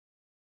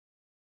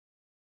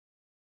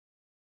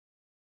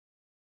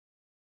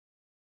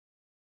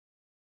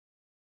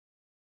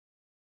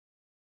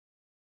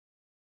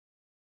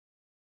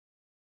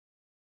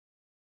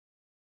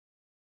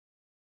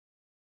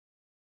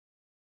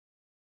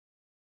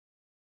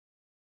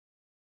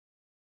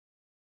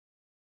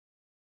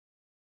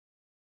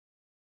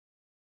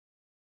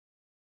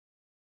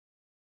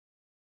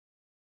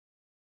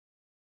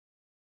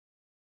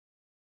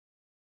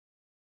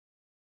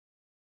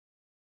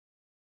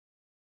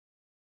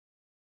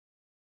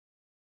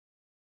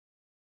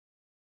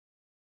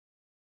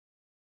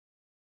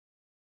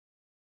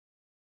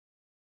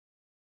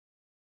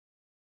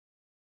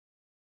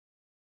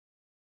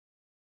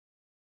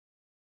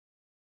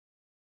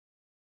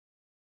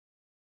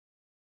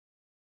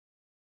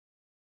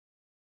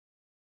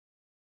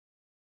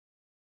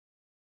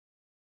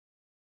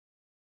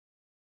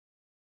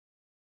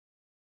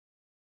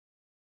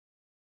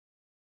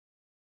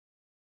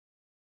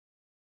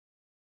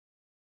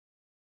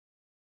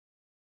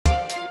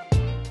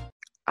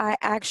I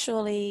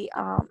actually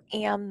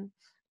am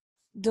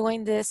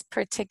doing this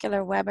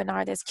particular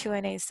webinar, this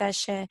Q&A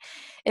session,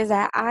 is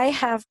that I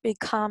have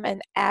become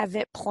an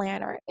avid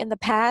planner. In the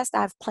past,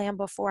 I've planned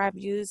before. I've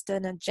used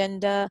an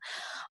agenda.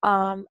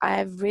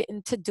 I've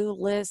written to-do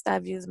lists.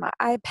 I've used my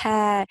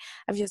iPad.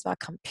 I've used my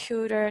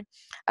computer.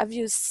 I've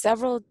used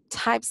several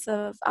types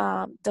of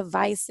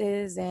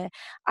devices and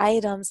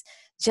items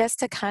just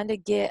to kind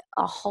of get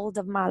a hold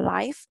of my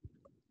life.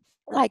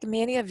 Like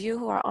many of you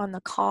who are on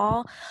the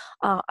call,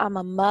 I'm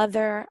a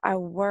mother, I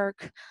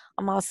work,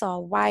 I'm also a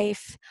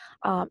wife,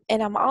 and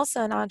I'm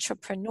also an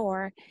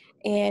entrepreneur.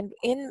 And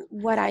in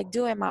what I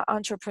do in my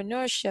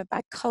entrepreneurship,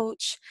 I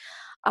coach.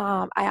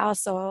 I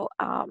also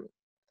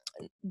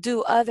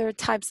do other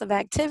types of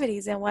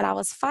activities. And what I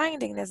was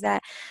finding is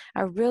that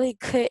I really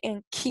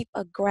couldn't keep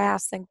a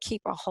grasp and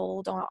keep a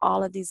hold on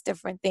all of these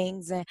different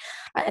things.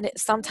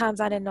 Sometimes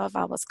I didn't know if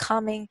I was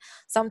coming.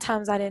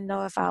 Sometimes I didn't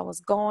know if I was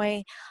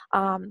going.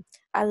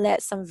 I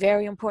let some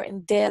very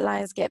important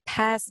deadlines get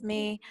past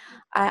me.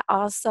 I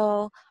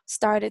also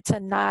started to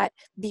not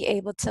be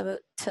able to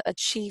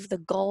achieve the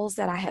goals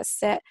that I had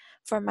set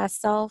for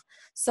myself.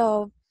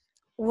 So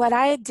what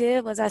I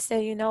did was I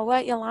said, you know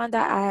what,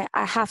 Yolanda,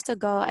 I have to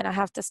go and I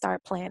have to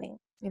start planning.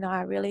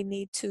 I really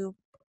need to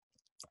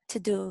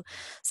do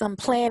some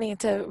planning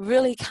to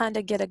really kind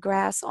of get a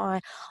grasp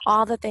on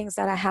all the things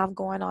that I have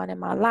going on in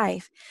my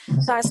life.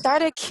 So I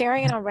started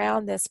carrying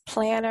around this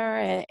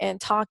planner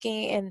and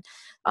talking,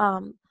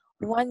 and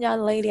one young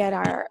lady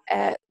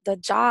at the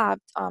job,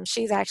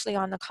 she's actually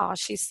on the call.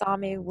 She saw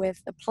me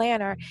with the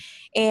planner,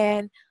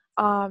 and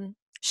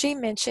she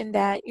mentioned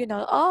that,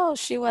 oh,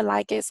 she would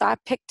like it. So I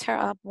picked her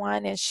up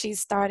one and she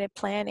started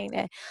planning.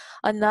 And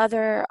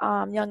another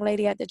young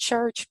lady at the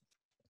church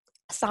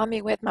saw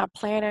me with my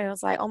planner and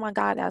was like, oh my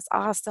God, that's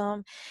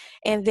awesome.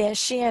 And then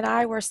she and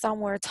I were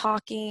somewhere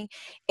talking,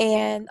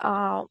 and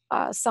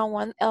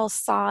someone else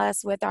saw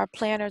us with our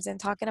planners and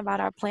talking about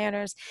our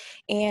planners,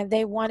 and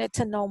they wanted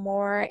to know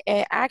more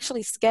and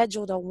actually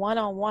scheduled a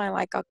one-on-one,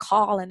 like a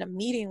call and a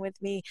meeting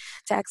with me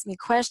to ask me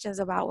questions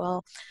about,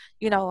 well,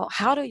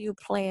 how do you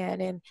plan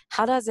and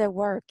how does it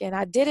work? And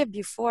I did it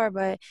before,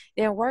 but it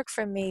didn't work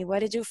for me. What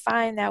did you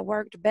find that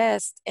worked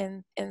best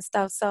and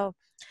stuff? So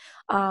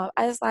I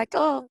was like,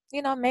 oh,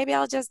 maybe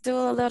I'll just do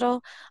a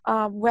little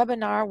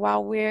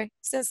webinar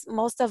since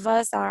most of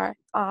us are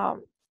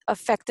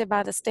affected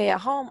by the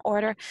stay-at-home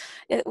order.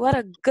 What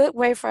a good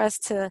way for us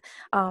to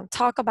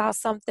talk about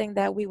something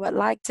that we would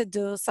like to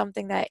do,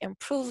 something that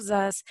improves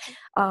us,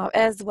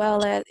 as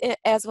well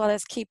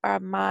as keep our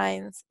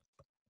minds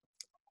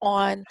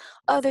on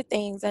other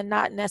things and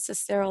not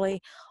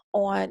necessarily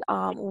on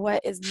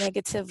what is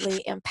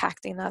negatively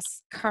impacting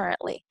us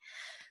currently.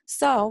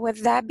 So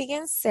with that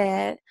being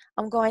said,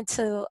 I'm going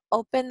to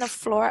open the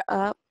floor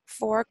up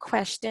for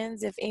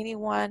questions. If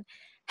anyone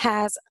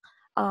has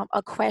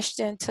a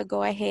question, to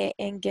go ahead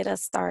and get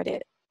us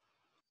started.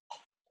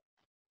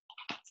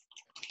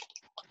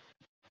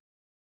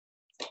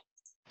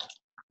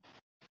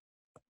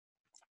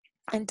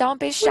 And don't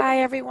be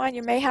shy, everyone.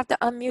 You may have to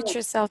unmute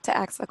yourself to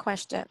ask a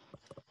question.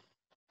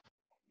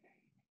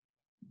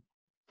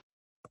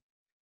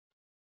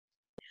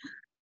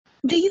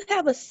 Do you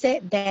have a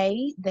set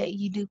day that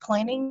you do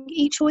planning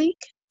each week?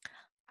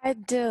 I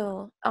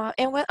do.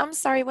 I'm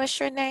sorry, what's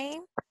your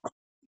name?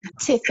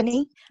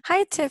 Tiffany.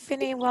 Hi,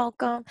 Tiffany.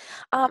 Welcome.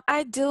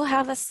 I do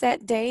have a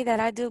set day that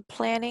I do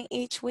planning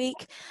each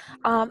week.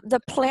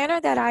 The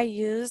planner that I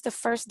use the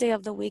first day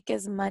of the week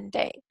is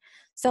Monday.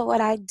 So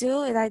what I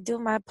do is I do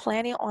my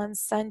planning on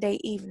Sunday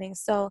evening.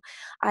 So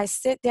I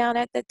sit down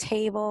at the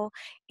table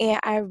and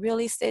I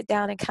really sit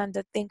down and kind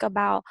of think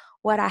about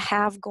what I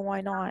have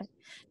going on.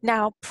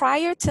 Now,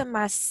 prior to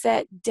my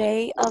set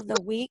day of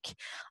the week,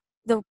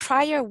 the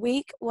prior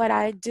week, what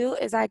I do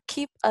is I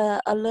keep a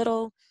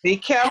little... Be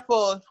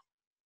careful.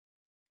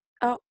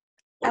 Oh,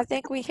 I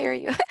think we hear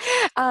you.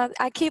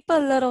 I keep a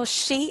little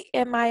sheet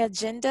in my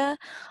agenda,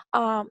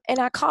 and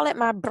I call it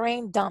my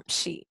brain dump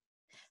sheet.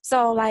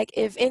 So like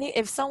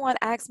if someone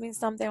asks me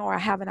something, or I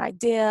have an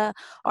idea,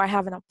 or I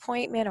have an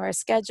appointment or a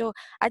schedule,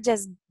 I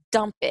just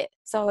dump it.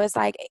 So it's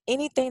like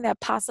anything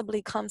that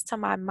possibly comes to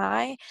my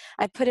mind,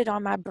 I put it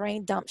on my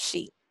brain dump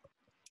sheet.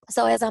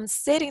 So as I'm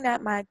sitting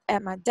at my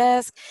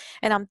desk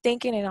and I'm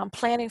thinking and I'm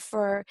planning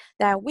for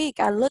that week,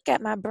 I look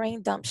at my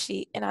brain dump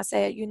sheet and I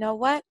say, you know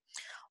what?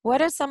 What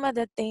are some of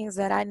the things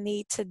that I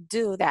need to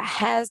do that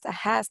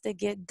has to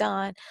get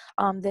done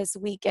this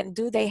week? And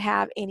do they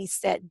have any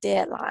set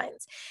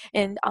deadlines?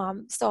 And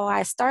so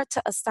I start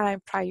to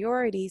assign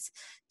priorities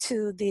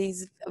to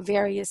these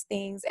various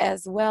things,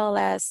 as well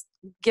as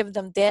give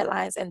them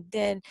deadlines, and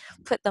then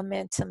put them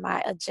into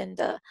my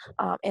agenda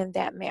in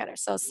that manner.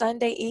 So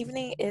Sunday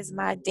evening is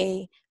my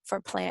day for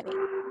planning.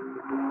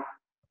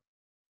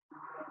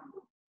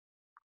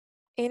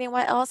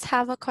 Anyone else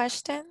have a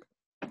question?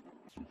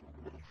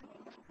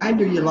 I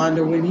do,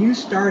 Yolanda. When you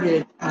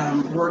started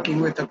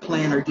working with a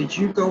planner, did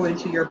you go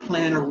into your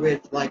planner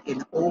with like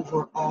an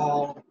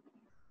overall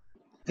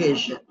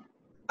vision?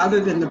 Other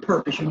than the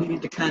purpose you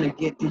needed to kind of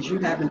get, did you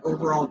have an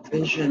overall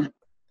vision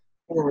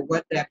or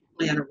what that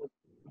planner was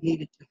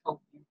needed to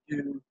help you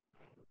do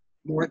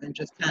more than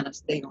just kind of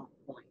stay on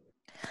point?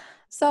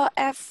 So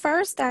at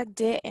first I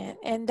didn't,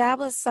 and that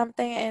was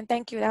something, and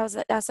thank you,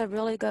 that's a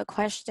really good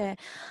question.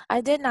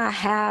 I did not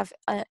have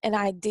an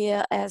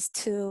idea as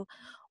to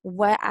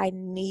what I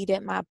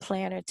needed my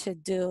planner to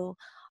do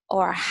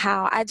or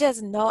how. I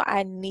just know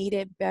I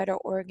needed better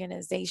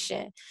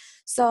organization.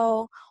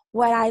 So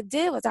what I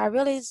did was I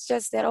really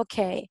just said,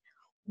 okay,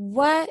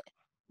 what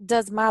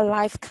does my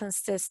life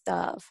consist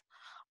of?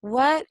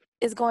 What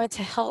is going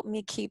to help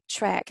me keep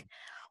track?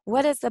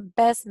 What is the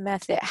best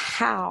method?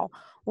 How?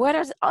 What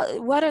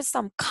are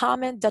some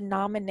common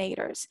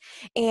denominators,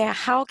 and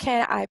how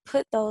can I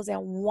put those in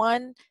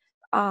one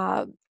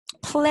uh,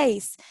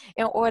 place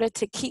in order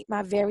to keep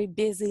my very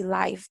busy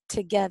life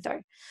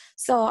together?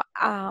 So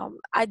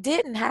I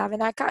didn't have,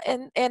 and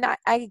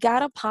I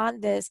got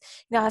upon this.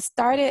 I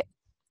started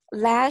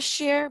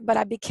last year, but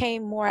I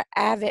became more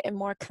avid and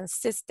more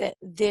consistent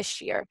this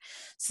year.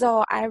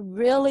 So I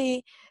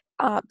really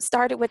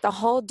started with a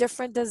whole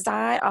different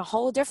design, a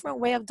whole different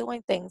way of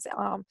doing things.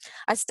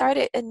 I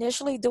started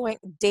initially doing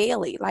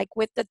daily, like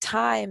with the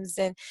times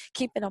and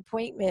keeping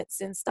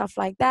appointments and stuff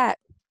like that.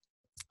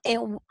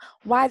 And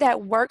why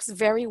that works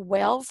very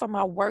well for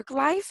my work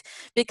life,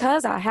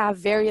 because I have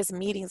various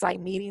meetings, like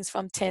meetings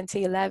from 10 to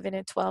 11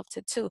 and 12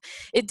 to 2.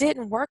 It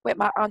didn't work with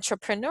my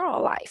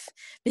entrepreneurial life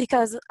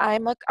because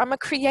I'm a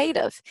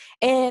creative,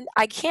 and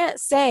I can't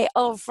say,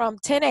 oh, from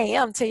 10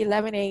 a.m. to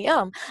 11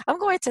 a.m. I'm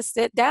going to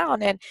sit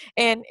down and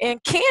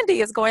Candy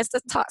is going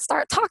to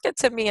start talking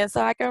to me, and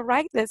so I can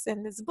write this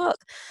in this book.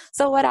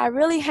 So what I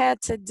really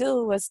had to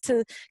do was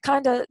to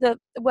kind of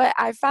what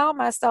I found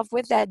myself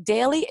with that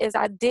daily is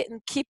I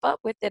didn't keep up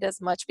with it as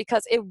much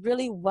because it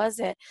really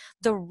wasn't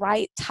the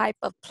right type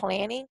of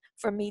planning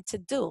for me to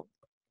do.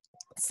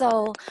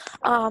 So,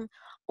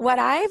 what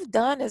I've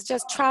done is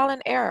just trial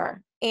and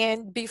error.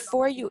 And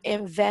before you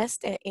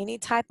invest in any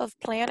type of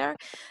planner,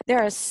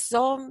 there are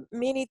so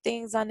many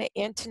things on the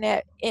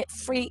internet,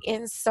 free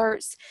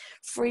inserts,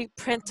 free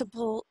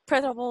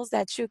printables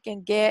that you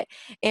can get.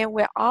 And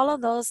with all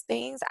of those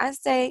things, I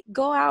say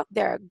go out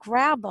there,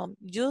 grab them,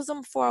 use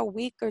them for a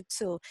week or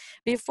two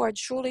before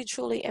truly,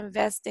 truly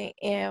investing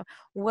in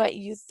what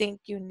you think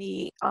you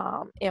need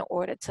in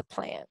order to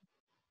plan.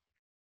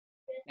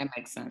 That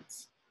makes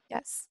sense.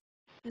 Yes.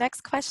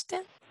 Next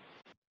question.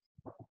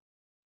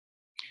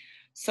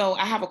 So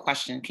I have a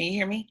question. Can you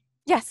hear me?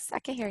 Yes, I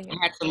can hear I you.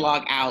 had to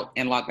log out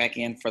and log back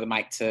in for the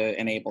mic to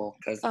enable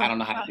because I Oh, don't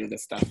know how to do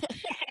this stuff.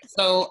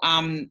 So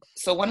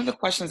one of the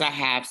questions I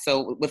have,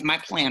 so with my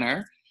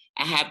planner,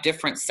 I have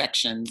different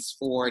sections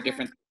for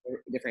different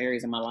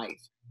areas of my life.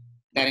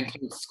 That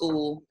includes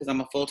school because I'm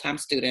a full-time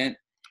student,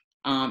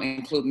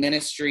 include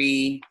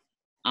ministry,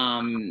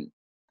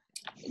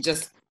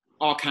 just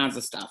all kinds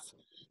of stuff.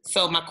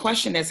 So my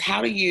question is,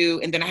 how do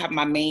you, and then I have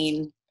my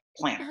main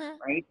planner, mhm,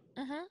 right?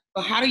 mhm.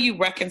 So how do you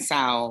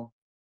reconcile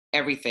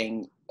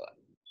everything?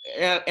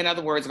 In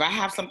other words, if I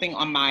have something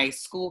on my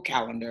school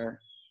calendar,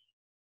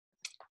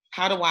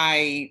 how do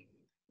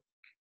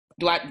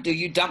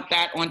you dump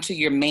that onto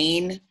your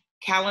main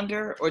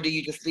calendar, or do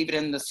you just leave it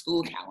in the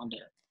school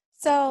calendar?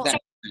 So Does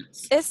that make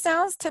sense? it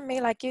sounds to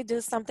me like you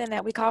do something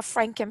that we call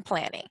Franken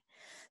planning.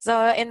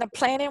 So in the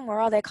planning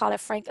world, they call it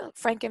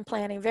Franken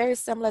planning, very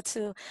similar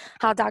to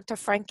how Dr.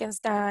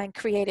 Frankenstein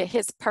created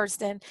his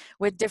person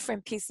with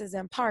different pieces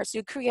and parts.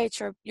 You've created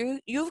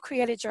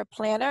your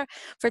planner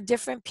for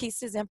different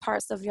pieces and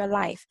parts of your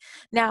life.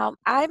 Now,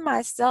 I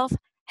myself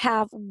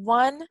have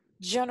one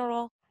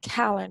general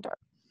calendar.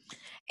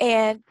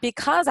 And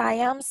because I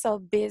am so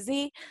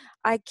busy,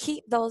 I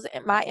keep those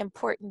my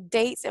important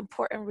dates,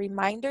 important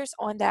reminders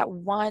on that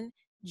one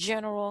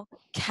general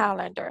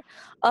calendar.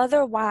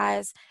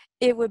 Otherwise,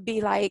 it would be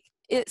like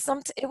it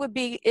would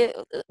be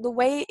the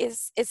way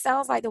is it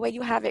sounds like the way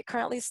you have it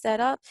currently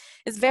set up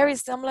is very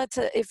similar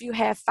to if you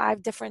have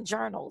 5 different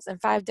journals and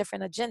 5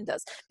 different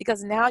agendas,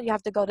 because now you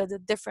have to go to the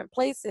different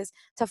places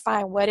to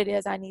find what it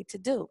is I need to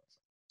do.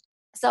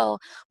 So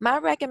my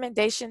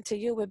recommendation to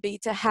you would be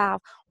to have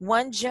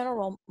one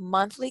general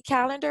monthly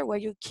calendar where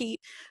you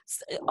keep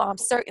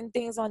certain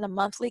things on the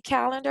monthly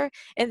calendar,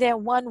 and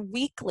then one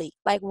weekly,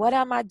 like what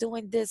am I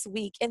doing this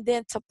week, and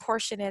then to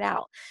portion it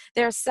out.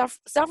 There are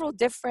several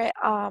different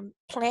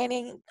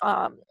planning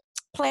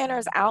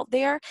planners out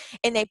there,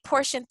 and they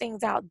portion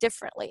things out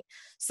differently.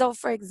 So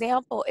for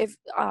example, if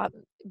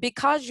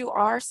because you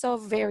are so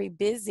very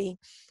busy,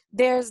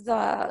 there's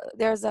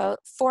a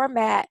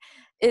format.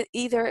 It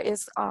either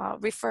is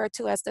referred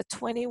to as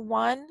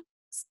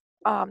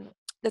um,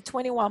 the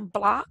 21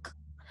 block,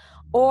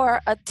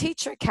 or a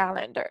teacher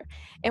calendar.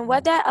 And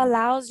what that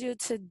allows you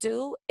to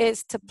do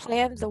is to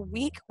plan the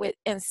week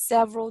in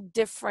several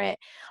different,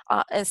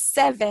 in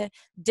 7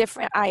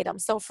 different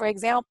items. So for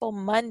example,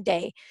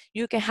 Monday,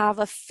 you can have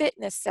a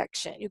fitness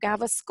section, you can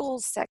have a school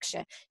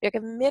section, you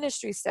can have a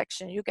ministry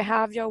section, you can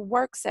have your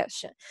work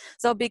section.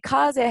 So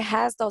because it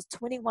has those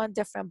 21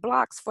 different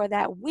blocks for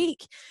that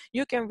week,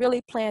 you can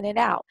really plan it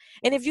out.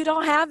 And if you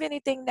don't have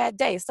anything that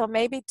day, so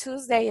maybe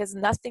Tuesday is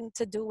nothing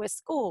to do with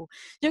school,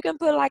 you can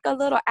put like a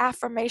little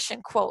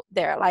affirmation quote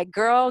there, like,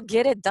 girl,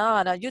 get it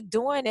done, or you're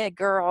doing it,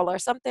 girl, or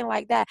something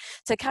like that,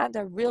 to kind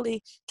of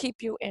really keep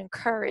you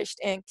encouraged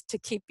and to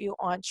keep you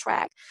on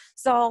track.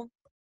 So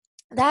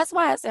that's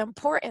why it's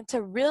important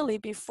to really,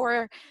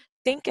 before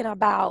thinking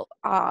about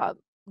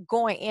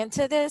going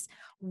into this,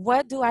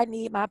 what do I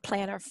need my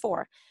planner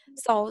for?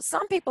 So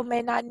some people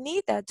may not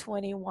need that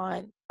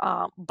 21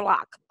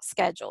 block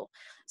schedule.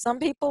 Some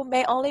people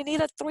may only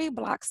need a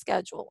 3-block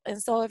schedule.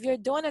 And so if you're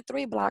doing a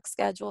 3-block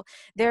schedule,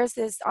 there's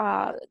this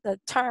the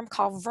term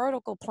called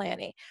vertical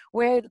planning,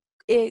 where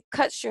it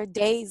cuts your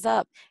days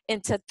up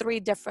into 3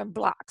 different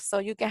blocks. So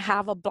you can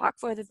have a block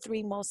for the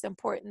 3 most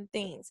important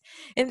things.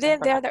 And then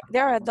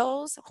there are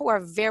those who are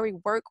very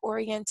work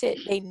oriented.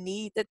 They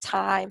need the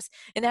times.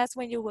 And that's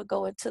when you would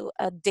go into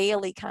a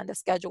daily kind of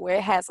schedule where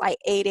it has like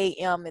 8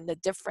 a.m. and the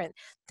different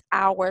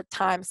hour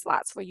time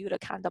slots for you to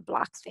kind of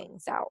block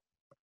things out.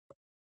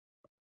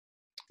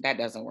 That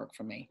doesn't work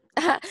for me.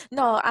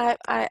 No,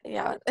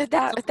 yeah,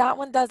 that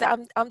one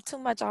doesn't. I'm too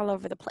much all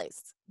over the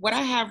place. What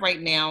I have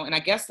right now, and I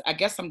guess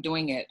I'm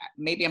doing it,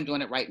 maybe I'm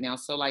doing it right now.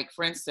 So like,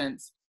 for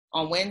instance,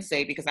 on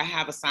Wednesday, because I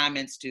have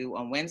assignments due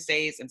on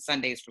Wednesdays and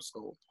Sundays for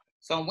school.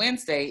 So on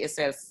Wednesday, it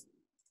says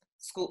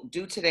school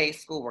due today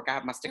schoolwork. I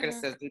have my sticker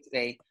that says due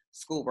today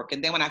schoolwork.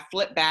 And then when I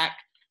flip back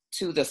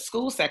to the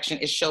school section,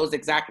 it shows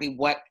exactly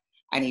what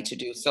I need to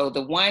do. So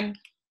the one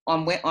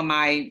on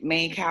my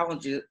main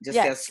calendar just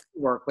says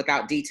schoolwork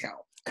without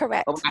detail.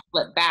 Correct. But when I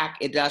flip back,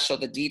 it does show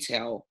the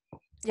detail.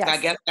 Yes. So I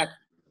guess that's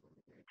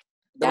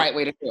the right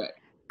way to do it.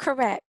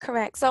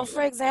 Correct. So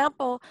for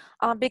example,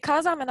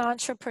 because I'm an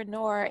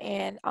entrepreneur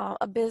and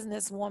a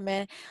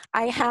businesswoman,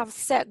 I have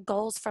set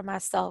goals for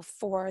myself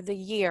for the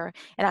year,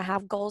 and I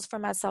have goals for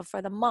myself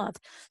for the month.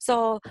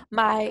 So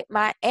my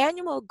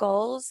annual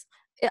goals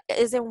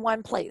is in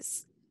one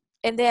place.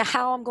 And then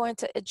how I'm going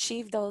to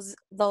achieve those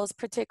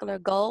particular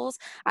goals,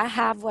 I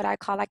have what I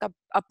call like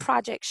a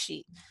project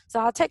sheet. So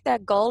I'll take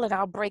that goal and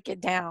I'll break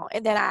it down,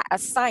 and then I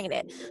assign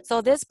it.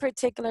 So this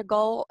particular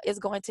goal is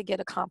going to get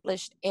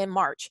accomplished in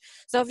March.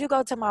 So if you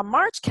go to my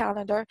March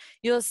calendar,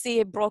 you'll see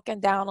it broken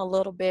down a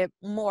little bit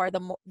more,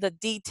 the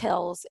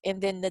details,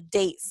 and then the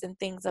dates and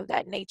things of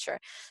that nature.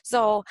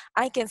 So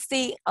I can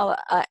see an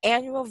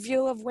annual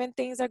view of when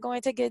things are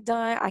going to get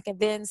done. I can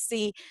then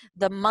see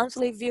the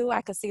monthly view,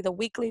 I can see the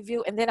weekly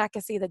view, and then I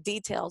can see the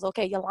details.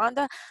 Okay,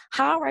 Yolanda,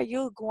 how are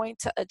you going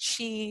to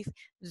achieve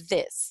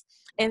this?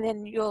 And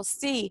then you'll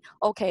see,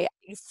 okay,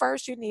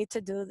 first you need to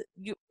do,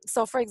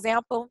 so for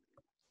example,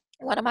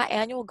 one of my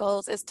annual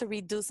goals is to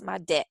reduce my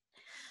debt.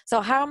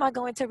 So how am I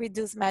going to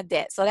reduce my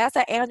debt? So that's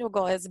an annual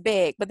goal. It's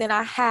big, but then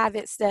I have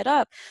it set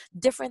up,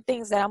 different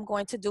things that I'm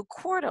going to do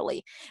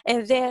quarterly.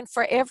 And then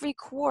for every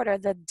quarter,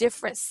 the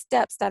different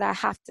steps that I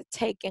have to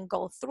take and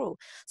go through.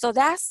 So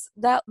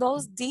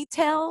those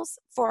details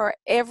for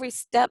every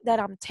step that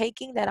I'm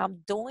taking, that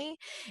I'm doing,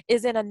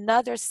 is in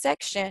another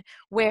section,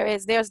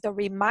 whereas there's the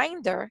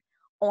reminder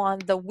on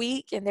the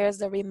week, and there's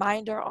the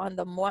reminder on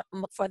the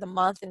for the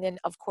month, and then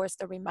of course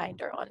the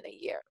reminder on the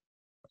year.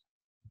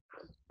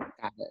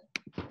 Got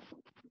it.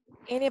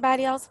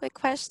 Anybody else with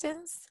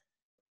questions?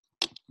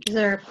 Is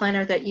there a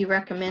planner that you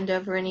recommend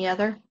over any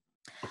other?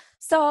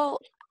 So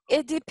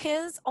it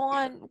depends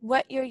on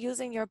what you're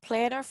using your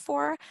planner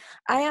for.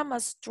 I am a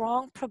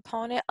strong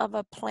proponent of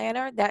a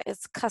planner that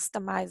is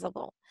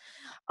customizable.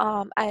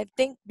 I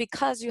think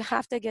because you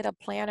have to get a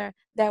planner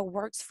that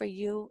works for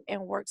you and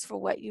works for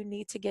what you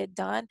need to get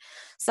done.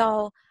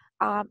 So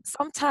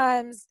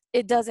sometimes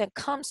it doesn't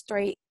come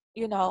straight,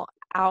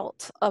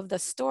 out of the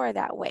store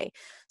that way.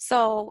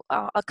 So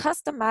a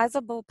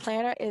customizable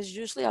planner is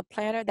usually a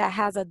planner that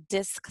has a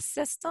disc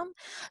system.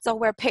 So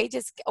where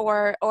pages,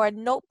 or a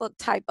notebook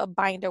type of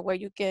binder where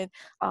you can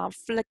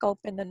flick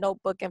open the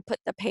notebook and put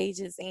the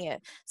pages in.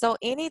 So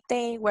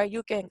anything where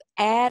you can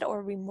add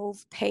or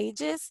remove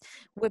pages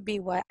would be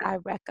what I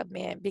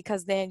recommend,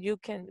 because then you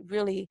can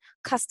really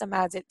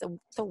customize it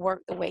to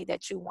work the way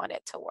that you want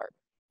it to work.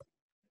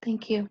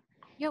 Thank you.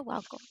 You're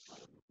welcome.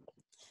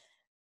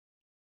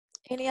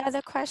 Any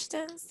other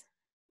questions?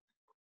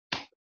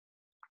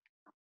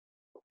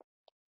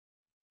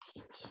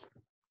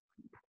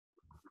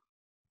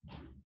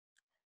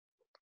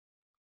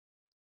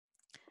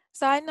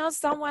 So I know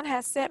someone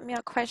has sent me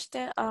a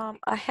question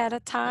ahead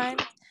of time.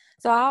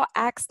 So I'll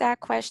ask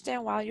that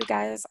question while you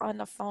guys on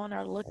the phone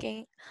are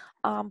looking,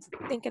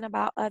 thinking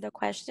about other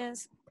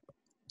questions.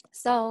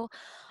 So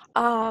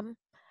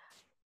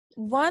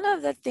one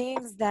of the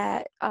things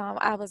that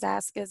I was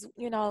asked is,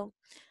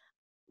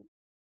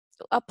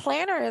 a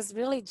planner is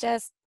really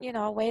just,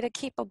 a way to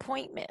keep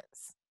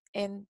appointments.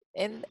 in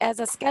as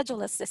a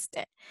schedule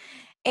assistant.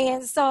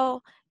 And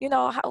so,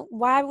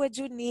 why would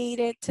you need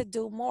it to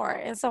do more?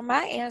 And so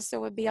my answer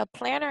would be a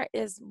planner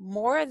is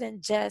more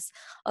than just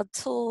a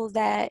tool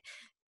that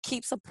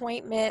keeps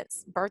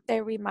appointments, birthday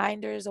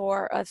reminders,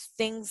 or a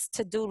things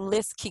to do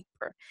list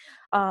keeper.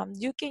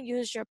 You can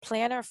use your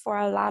planner for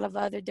a lot of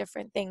other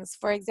different things.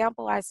 For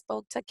example, I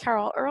spoke to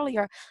Carol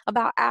earlier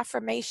about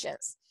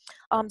affirmations.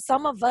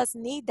 Some of us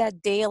need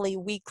that daily,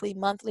 weekly,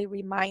 monthly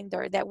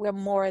reminder that we're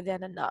more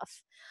than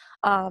enough.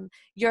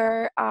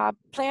 Your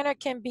planner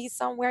can be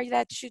somewhere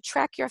that you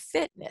track your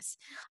fitness.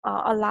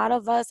 A lot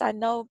of us, I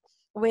know,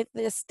 with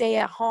this stay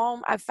at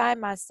home, I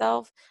find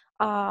myself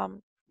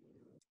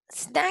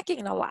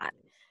snacking a lot.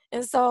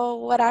 And so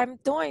what I'm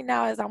doing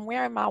now is I'm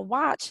wearing my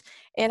watch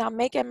and I'm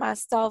making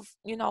myself,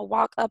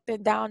 walk up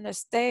and down the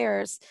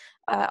stairs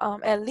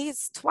at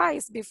least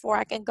twice before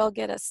I can go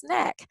get a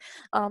snack.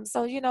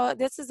 So,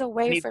 this is a I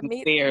way need for some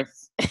me.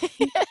 stairs.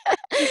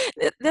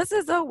 This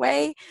is a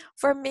way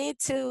for me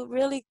to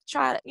really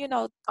try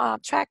to,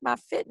 track my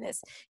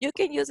fitness. You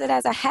can use it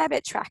as a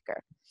habit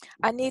tracker.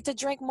 I need to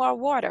drink more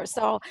water.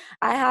 So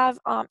I have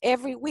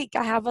every week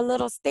I have a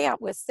little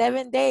stamp with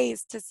 7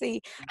 days to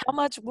see how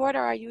much water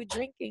are you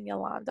drinking,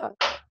 Yolanda.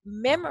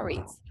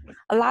 Memories.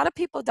 A lot of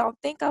people don't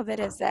think of it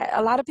as that.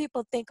 A lot of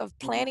people think of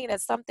planning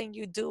as something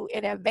you do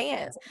in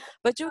advance,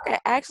 but you can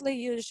actually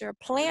use your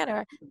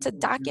planner to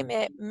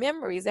document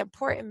memories,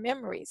 important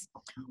memories.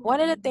 One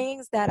of the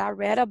things that I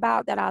read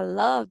about that I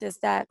loved is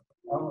that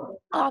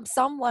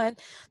someone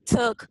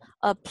took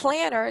a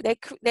planner.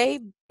 They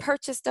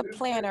purchased a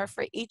planner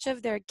for each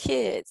of their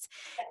kids,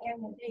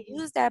 and what they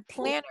used that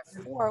planner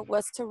for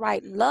was to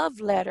write love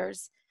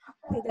letters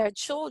to their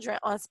children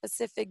on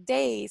specific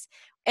days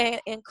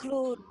and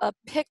include a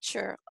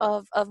picture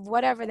of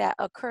whatever that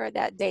occurred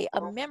that day,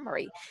 a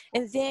memory,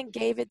 and then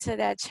gave it to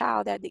that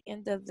child at the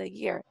end of the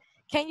year.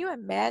 Can you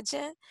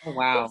imagine Oh, if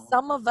wow.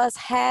 some of us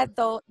had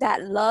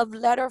that love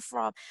letter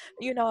from,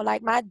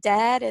 like my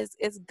dad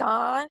is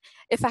gone,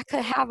 if I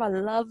could have a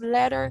love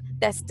letter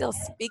that still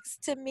speaks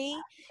to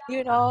me,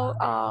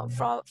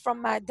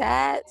 from my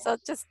dad. So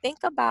just think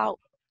about,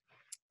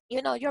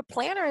 your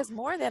planner is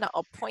more than an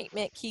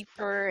appointment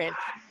keeper and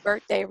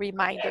birthday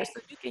reminder. So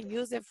you can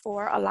use it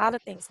for a lot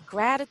of things.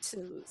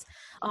 Gratitudes.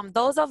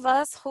 Those of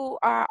us who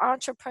are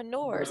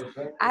entrepreneurs,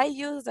 I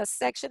use a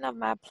section of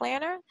my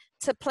planner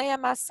to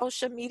plan my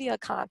social media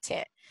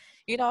content.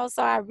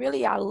 So I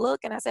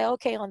look and I say,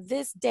 okay, on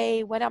this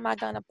day, what am I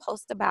going to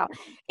post about?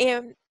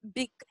 And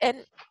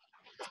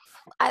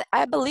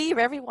I believe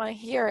everyone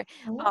here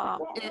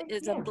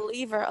is a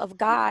believer of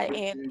God.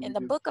 And in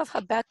the book of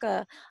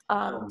Habakkuk,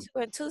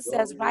 2:2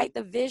 says, write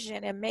the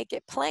vision and make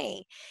it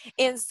plain.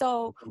 And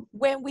so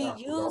when we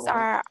use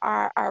our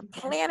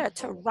planner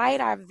to write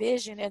our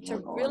vision and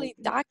to really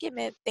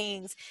document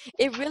things,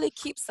 it really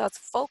keeps us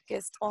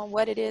focused on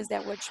what it is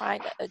that we're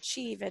trying to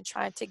achieve and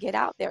trying to get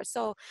out there.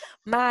 So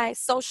my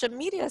social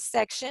media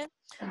section,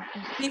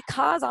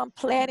 because I'm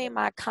planning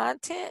my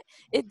content,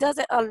 it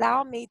doesn't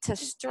allow me to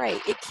stray.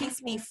 It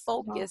keeps me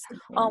focused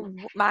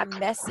on my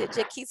message.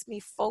 It keeps me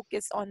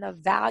focused on the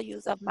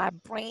values of my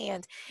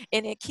brand.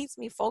 And it keeps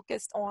me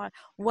focused on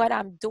what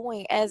I'm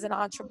doing as an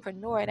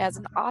entrepreneur and as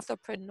an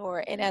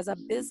authorpreneur and as a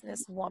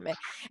businesswoman.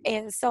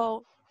 And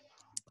so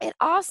it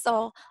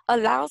also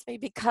allows me,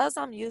 because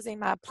I'm using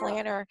my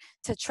planner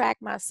to track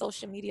my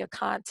social media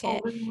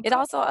content, it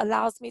also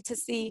allows me to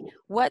see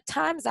what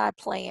times I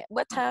plan,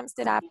 what times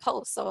did I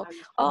post. So,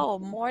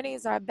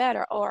 mornings are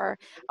better. Or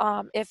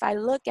if I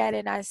look at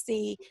it and I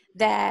see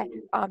that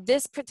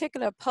this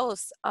particular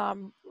post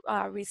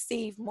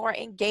received more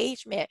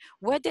engagement,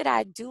 what did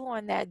I do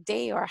on that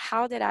day, or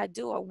how did I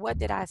do, or what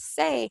did I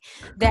say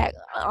that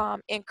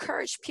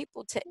encouraged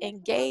people to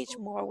engage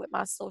more with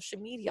my social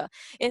media?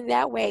 In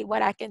that way,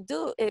 what I can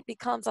do, it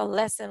becomes a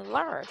lesson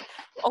learned.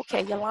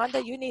 Okay,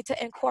 Yolanda, you need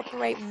to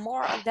incorporate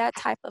more of that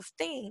type of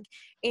thing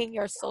in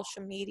your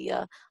social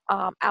media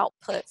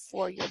output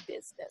for your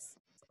business.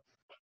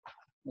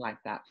 Like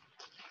that.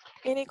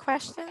 Any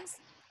questions?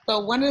 So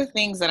one of the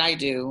things that I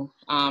do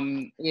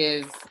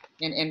is,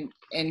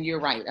 and you're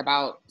right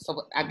about,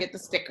 so I get the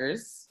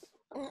stickers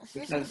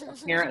because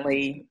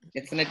apparently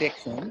it's an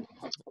addiction.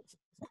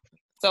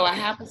 So I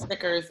have the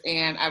stickers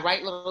and I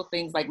write little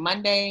things like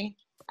Monday,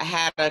 I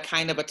had a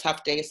kind of a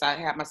tough day. So I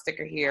have my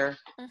sticker here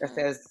that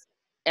says,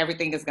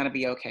 everything is going to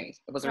be okay.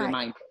 It was a Right.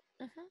 reminder.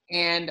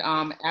 And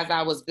as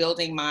I was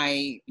building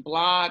my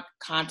blog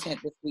content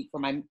this week for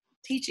my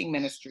teaching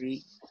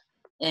ministry,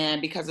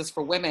 and because it's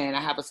for women,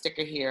 I have a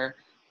sticker here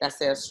that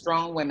says,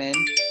 strong women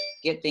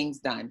get things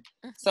done.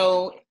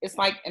 So it's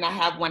like, and I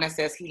have one that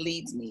says, he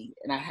leads me.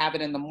 And I have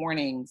it in the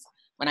mornings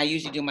when I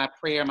usually do my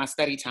prayer, my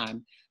study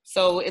time.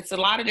 So it's a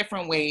lot of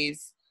different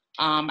ways.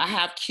 I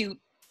have cute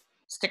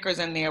stickers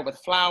in there with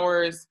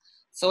flowers.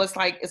 So it's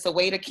like, it's a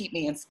way to keep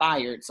me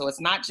inspired. So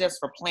it's not just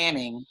for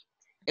planning.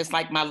 It's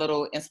like my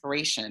little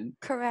inspiration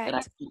that I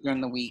Correct. keep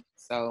during the week.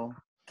 So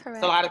it's a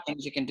Correct. lot of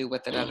things you can do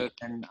with it other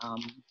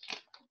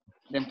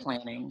than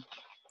planning.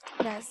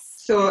 Yes.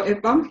 So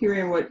if I'm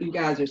hearing what you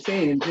guys are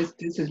saying, and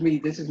this is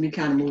me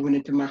kind of moving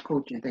into my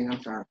coaching thing.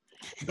 I'm sorry,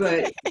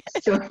 but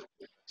so Here we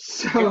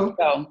so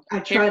go. I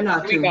Here try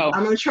not we to. go.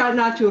 I'm gonna try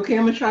not to. Okay,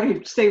 I'm gonna try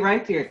to stay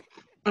right there.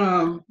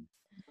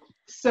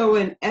 So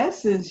in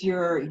essence,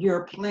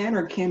 your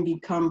planner can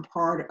become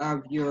part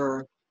of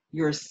your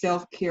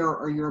self-care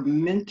or your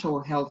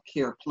mental health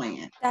care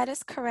plan. That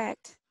is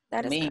correct.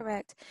 That is Me.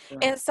 correct. Yeah.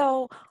 And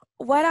so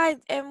what I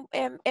am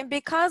and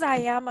because I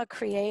am a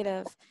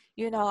creative,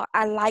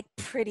 I like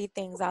pretty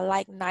things. I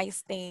like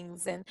nice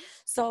things. And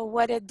so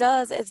what it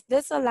does is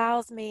this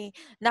allows me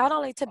not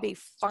only to be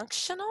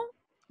functional,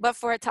 but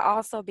for it to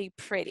also be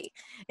pretty.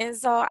 And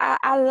so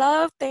I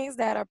love things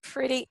that are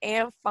pretty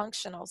and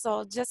functional.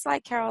 So just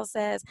like Carol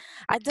says,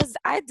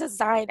 I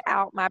designed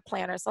out my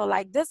planner. So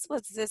like this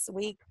was this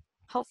week.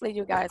 Hopefully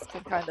you guys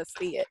can kind of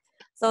see it.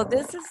 So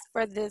this is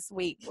for this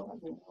week.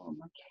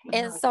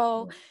 And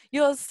so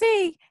you'll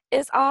see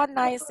it's all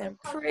nice and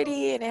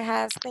pretty and it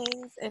has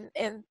things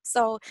and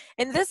so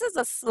and this is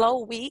a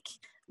slow week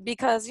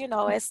because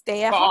it's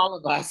stay at For home. all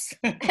of us.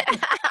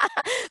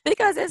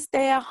 Because it's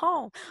stay at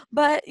home.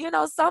 But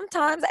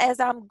sometimes as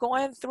I'm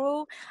going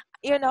through,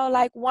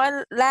 like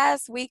one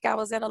last week I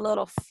was in a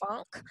little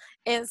funk.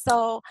 And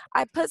so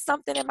I put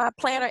something in my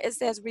planner. It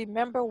says,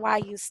 remember why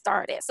you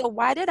started. So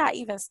why did I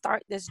even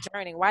start this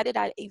journey? Why did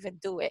I even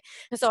do it?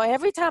 And so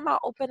every time I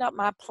open up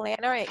my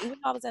planner, and even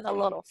though I was in a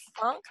little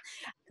funk,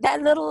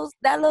 that little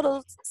that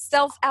little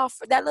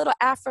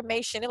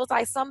affirmation, it was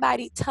like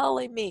somebody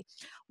telling me,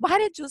 why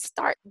did you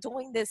start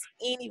doing this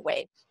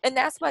anyway? And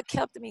that's what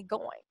kept me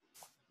going.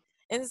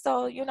 And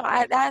so,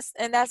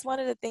 that's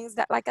one of the things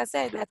that, like I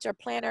said, that your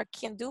planner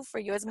can do for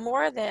you. It's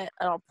more than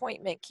an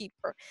appointment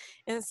keeper.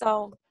 And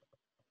so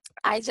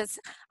I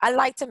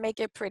like to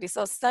make it pretty.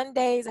 So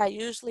Sundays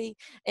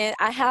and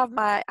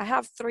I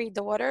have three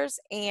daughters,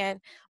 and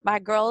my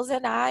girls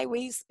and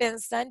we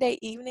spend Sunday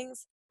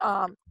evenings.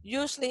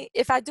 Usually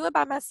if I do it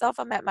by myself,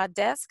 I'm at my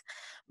desk,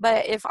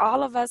 but if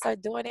all of us are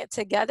doing it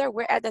together,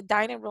 we're at the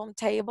dining room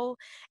table.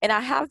 And I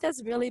have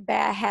this really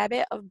bad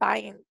habit of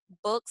buying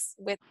books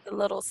with the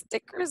little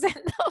stickers in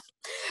them.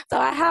 So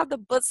I have the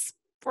books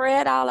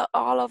spread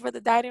all over the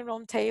dining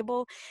room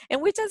table,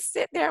 and we just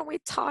sit there and we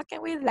talk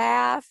and we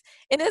laugh,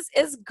 and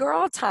it's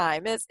girl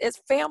time, it's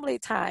family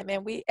time,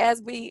 and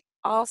as we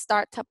all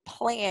start to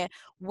plan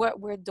what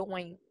we're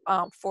doing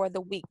for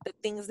the week, the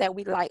things that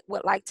we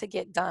would like to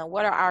get done,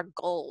 what are our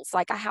goals.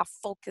 Like I have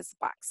focus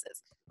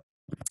boxes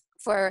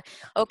for,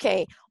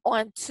 okay,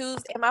 on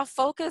Tuesday, my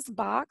focus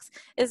box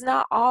is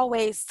not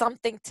always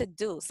something to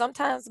do.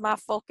 Sometimes my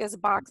focus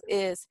box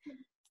is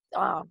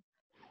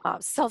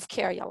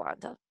self-care,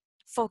 Yolanda.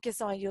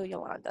 Focus on you,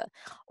 Yolanda.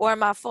 Or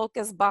my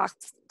focus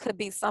box could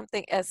be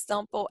something as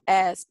simple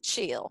as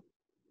chill.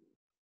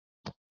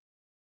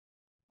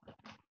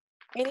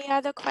 Any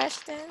other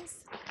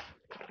questions?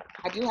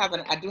 I do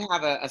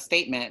have a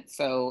statement.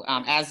 So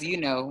as you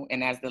know,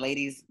 and as the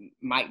ladies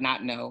might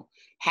not know,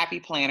 Happy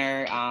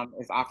Planner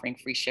is offering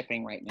free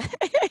shipping right now.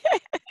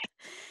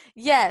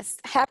 Yes,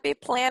 Happy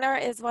Planner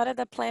is one of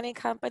the planning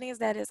companies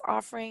that is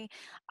offering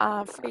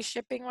free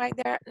shipping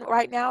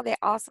right now. They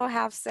also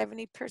have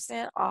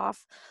 70%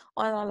 off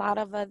on a lot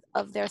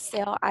of their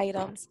sale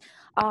items.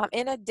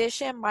 In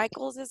addition,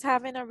 Michael's is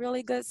having a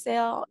really good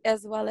sale,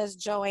 as well as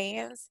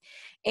Joann's.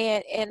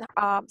 And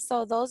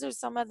so those are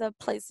some of the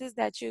places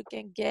that you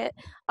can get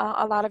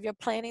a lot of your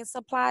planning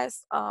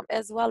supplies,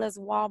 as well as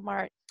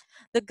Walmart.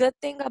 The good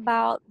thing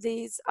about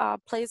these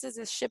places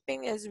is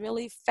shipping is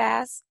really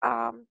fast.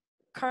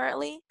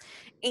 Currently,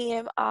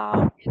 and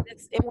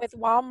with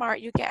Walmart,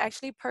 you can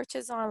actually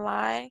purchase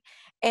online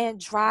and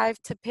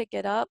drive to pick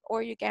it up,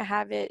 or you can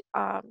have it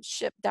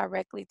shipped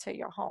directly to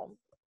your home.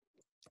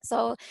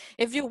 So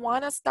if you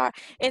want to start,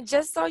 and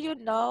just so you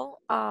know,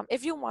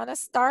 if you want to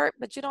start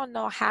but you don't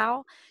know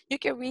how, you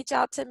can reach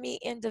out to me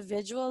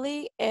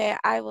individually, and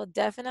I will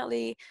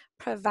definitely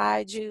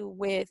provide you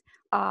with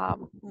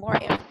more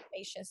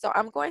information. So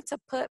I'm going to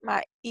put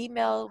my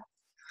email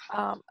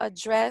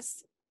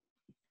address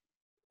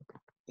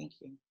Thank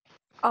you.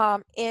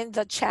 in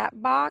the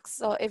chat box.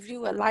 So if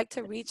you would like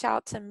to reach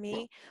out to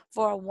me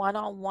for a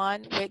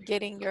one-on-one with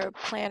getting your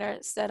planner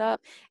set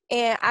up,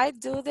 and I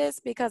do this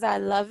because I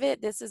love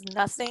it. This is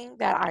nothing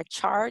that I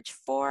charge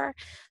for.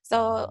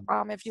 So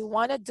if you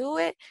want to do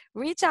it,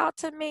 reach out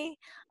to me.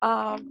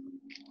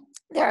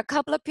 There are a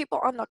couple of people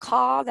on the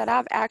call that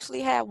I've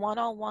actually had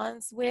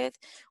one-on-ones with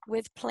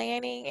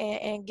planning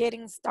and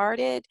getting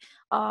started,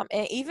 and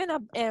even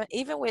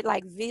with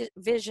like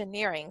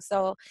visioneering.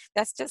 So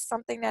that's just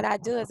something that I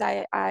do, is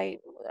I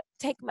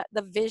take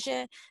the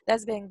vision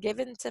that's been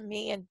given to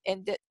me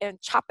and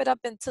chop it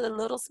up into the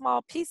little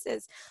small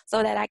pieces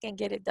so that I can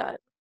get it done.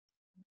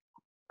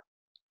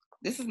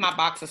 This is my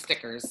box of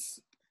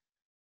stickers.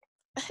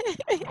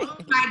 Oh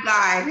my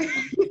God.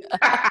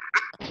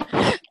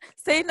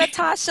 See,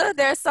 Natasha,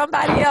 there's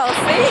somebody else.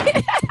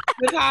 See?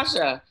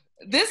 Natasha,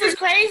 this is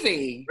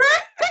crazy.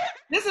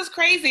 This is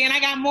crazy, and I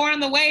got more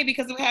on the way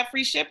because we have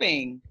free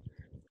shipping.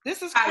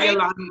 This is How crazy.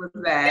 Yolanda was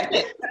that?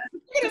 Look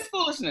at this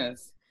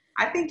foolishness.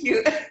 I think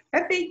you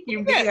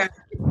Yeah.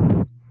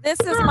 This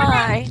is Girl,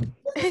 mine.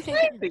 that's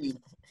crazy.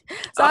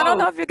 So I don't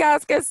Oh, know if you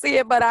guys can see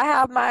it, but I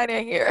have mine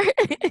in here.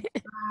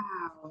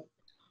 wow.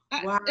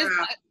 I- Wow. It's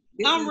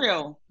This is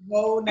unreal. a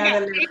whole I got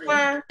nother level.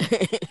 paper.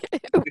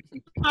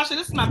 Tasha,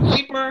 this is my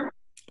paper.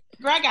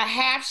 Girl, I got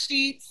half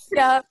sheets.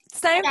 Yeah, I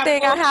same got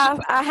thing. full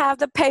sheets. I have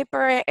the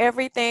paper and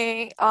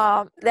everything.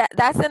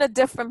 That's in a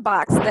different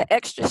box, the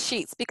extra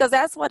sheets, because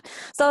that's what.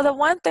 So the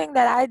one thing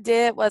that I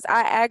did was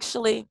I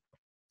actually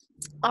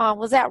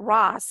was at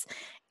Ross,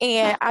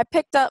 and I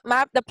picked up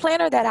the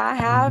planner that I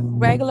have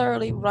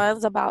regularly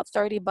runs about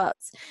 $30,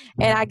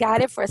 and I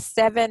got it for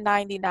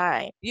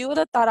 $7.99. You would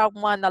have thought I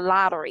won the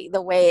lottery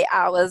the way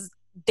I was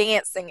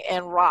dancing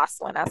in Ross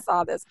when I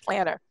saw this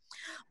planner.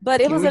 But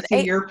it Can was we an see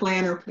eight. your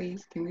planner,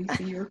 please? Can we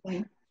see your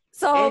planner?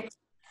 So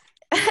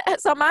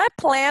Ex- so my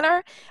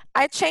planner,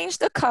 I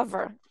changed the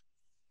cover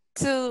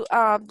to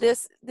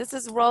this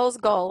is rose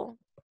gold.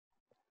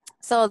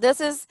 So this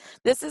is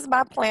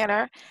my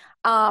planner.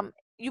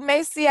 You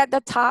may see at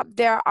the top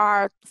there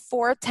are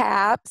 4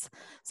 tabs.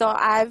 So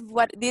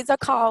what these are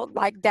called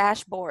like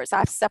dashboards.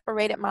 I've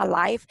separated my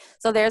life.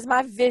 So there's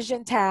my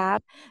vision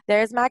tab,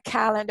 there's my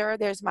calendar,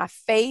 there's my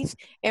faith,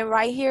 and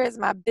right here is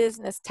my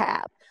business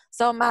tab.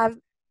 So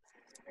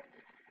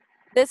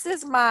this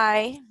is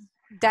my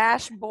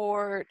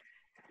dashboard.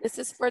 This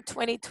is for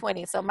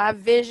 2020. So my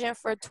vision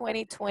for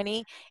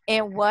 2020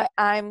 and what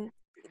I'm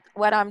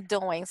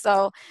doing.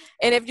 So,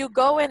 and if you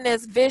go in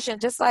this vision,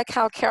 just like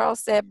how Carol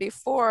said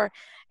before,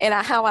 and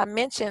how I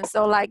mentioned,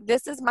 so like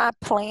this is my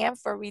plan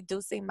for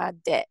reducing my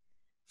debt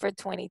for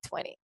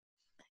 2020.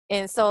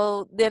 And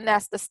so then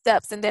that's the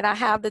steps. And then I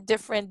have the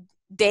different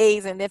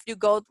days. And if you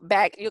go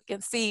back, you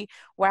can see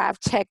where I've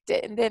checked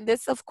it. And then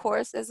this, of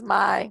course, is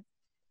my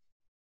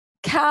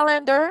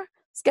calendar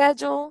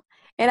schedule.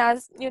 And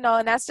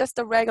and that's just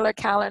a regular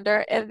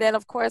calendar. And then,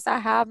 of course, I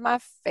have my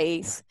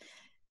face.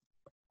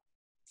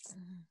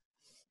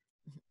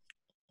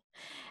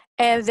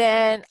 And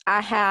then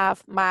I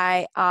have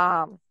my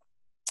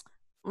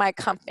my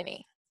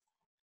company.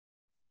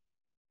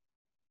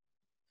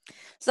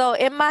 So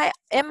in my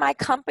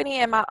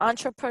company, in my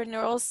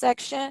entrepreneurial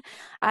section,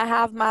 I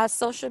have my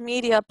social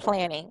media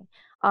planning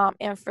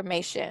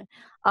information.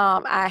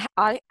 I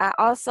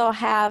also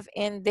have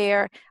in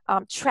there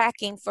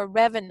tracking for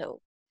revenue.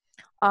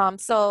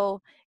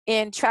 So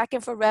in tracking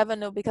for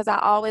revenue, because I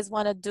always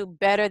want to do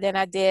better than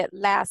I did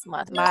last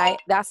month.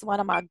 That's one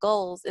of my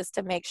goals, is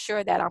to make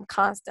sure that I'm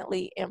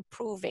constantly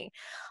improving.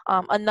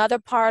 Another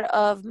part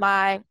of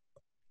my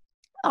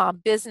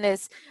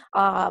business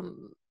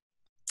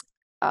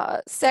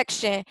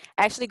section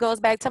actually goes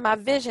back to my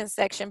vision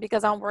section,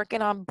 because I'm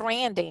working on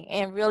branding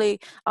and really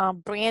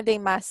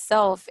branding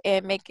myself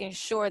and making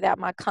sure that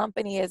my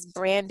company is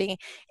branding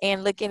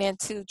and looking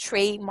into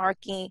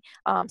trademarking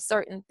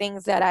certain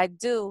things that I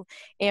do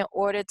in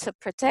order to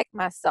protect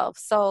myself.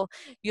 So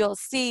you'll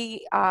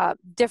see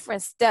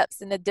different steps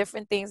and the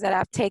different things that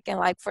I've taken,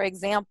 like for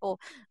example,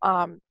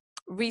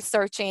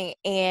 researching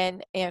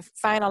and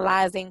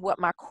finalizing what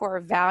my core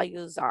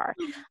values are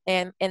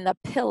and the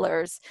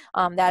pillars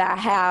that I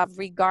have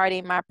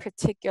regarding my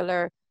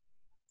particular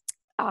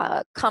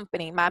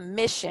company, my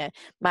mission,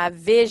 my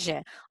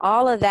vision.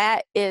 All of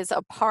that is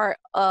a part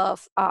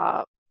of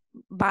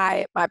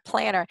my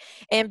planner.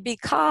 And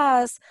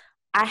because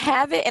I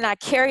have it and I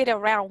carry it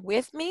around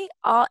with me,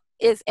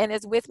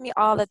 it's with me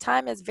all the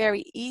time, it's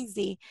very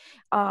easy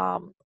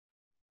for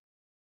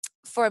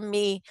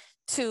me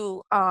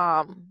to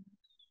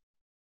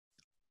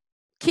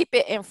keep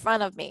it in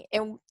front of me.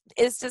 And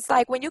it's just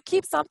like when you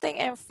keep something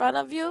in front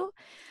of you,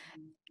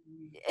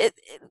 it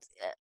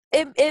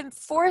it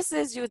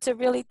forces you to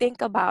really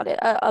think about it.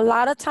 A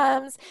lot of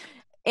times,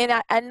 and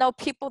I know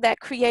people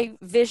that create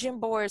vision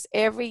boards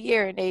every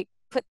year, and they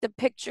put the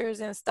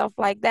pictures and stuff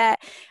like that,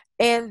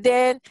 and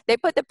then they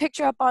put the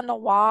picture up on the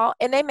wall,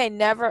 and they may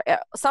never,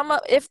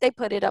 if they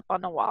put it up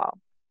on the wall,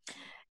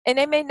 and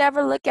they may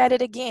never look at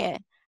it again.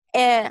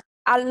 And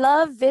I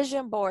love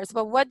vision boards,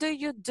 but what do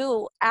you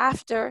do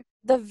after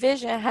the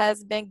vision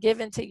has been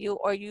given to you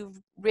or you've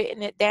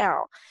written it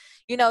down?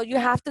 You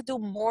have to do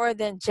more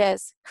than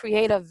just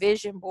create a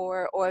vision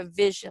board or a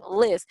vision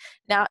list.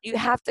 Now you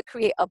have to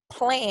create a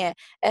plan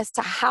as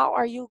to how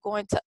are you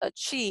going to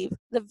achieve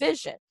the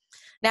vision.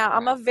 Now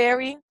I'm a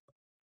very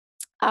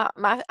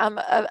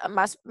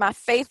my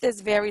faith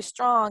is very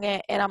strong,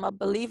 and I'm a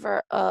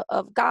believer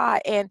of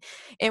God. And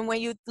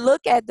when you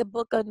look at the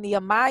book of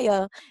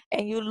Nehemiah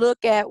and you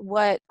look at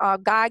what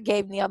God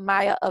gave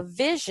Nehemiah a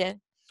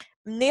vision,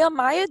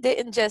 Nehemiah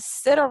didn't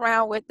just sit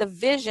around with the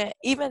vision,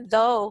 even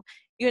though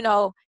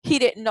he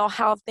didn't know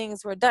how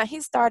things were done. He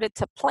started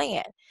to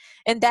plan,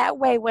 and that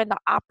way when the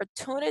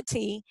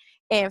opportunity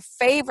and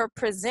favor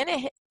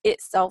presented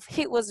itself,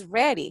 he was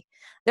ready.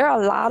 There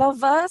are a lot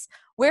of us,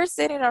 we're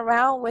sitting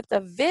around with a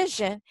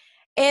vision,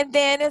 and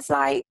then it's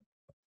like,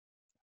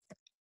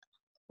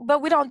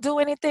 but we don't do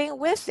anything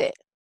with it.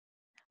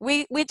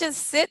 We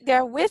just sit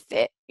there with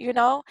it, you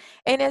know,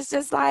 and it's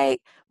just like,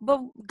 but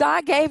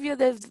God gave you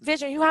this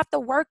vision. You have to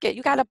work it.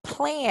 You got to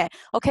plan.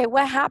 Okay,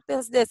 what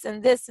happens this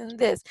and this and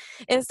this.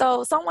 And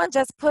so someone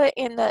just put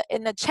in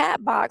the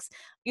chat box,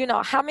 you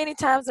know, how many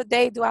times a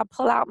day do I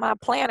pull out my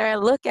planner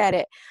and look at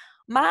it?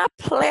 My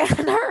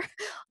planner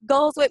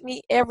goes with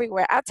me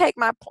everywhere.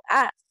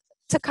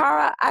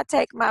 Takara, I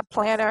take my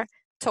planner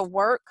to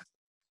work.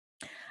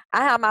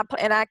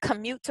 And I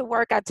commute to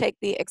work. I take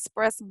the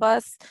express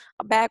bus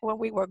back when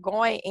we were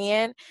going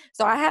in.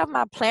 So I have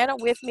my planner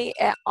with me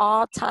at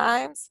all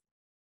times.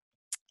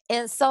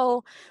 And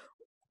so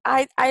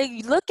I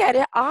look at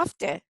it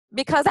often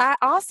because I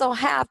also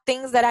have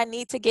things that I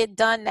need to get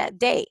done that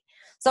day.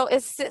 So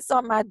it sits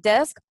on my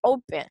desk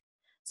open.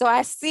 So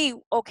I see,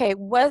 okay,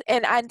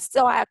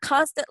 I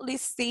constantly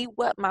see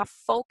what my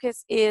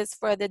focus is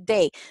for the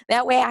day.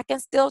 That way I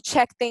can still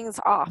check things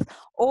off,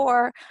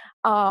 or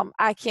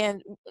I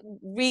can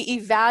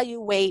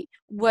reevaluate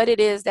what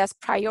it is that's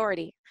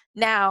priority.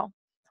 Now,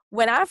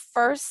 when I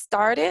first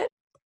started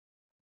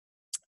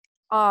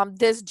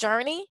this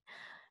journey,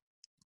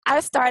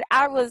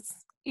 I was,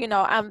 you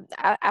know,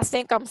 I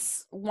think I'm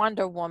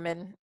Wonder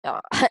Woman.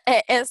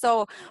 And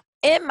so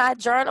in my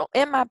journal,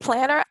 in my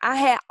planner, I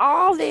had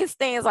all these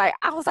things. Like,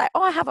 I was like,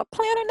 oh, I have a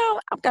planner now.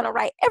 I'm going to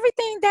write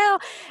everything down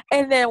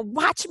and then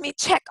watch me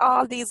check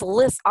all these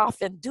lists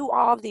off and do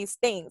all these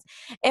things.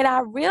 And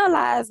I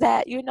realized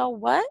that, you know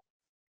what?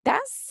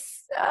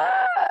 That's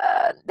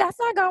not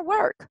going to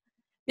work.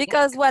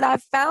 Because what I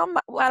found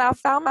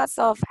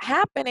myself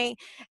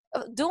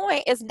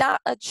doing is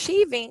not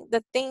achieving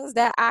the things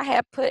that I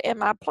had put in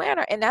my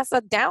planner, and that's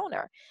a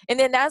downer. And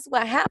then that's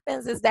what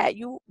happens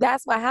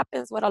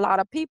with a lot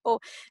of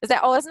people is that,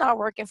 oh, it's not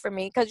working for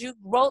me because you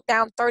wrote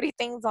down 30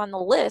 things on the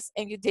list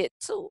and you did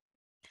 2.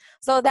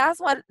 So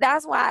that's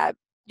why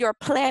your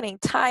planning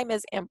time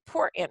is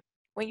important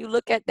when you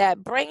look at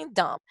that brain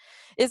dump,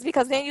 is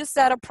because then you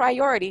set a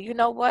priority. You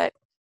know what?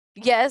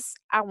 Yes,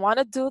 I want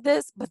to do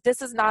this, but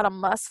this is not a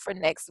must for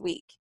next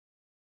week.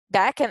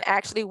 That can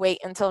actually wait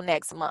until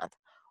next month.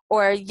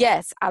 Or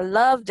yes, I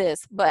love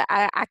this, but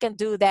I can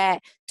do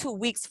that 2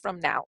 weeks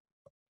from now.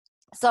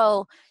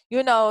 So,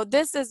 you know,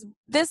 this is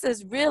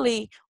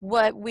really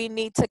what we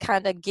need to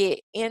kind of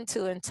get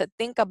into and to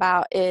think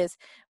about is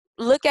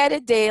look at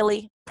it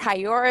daily,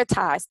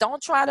 prioritize.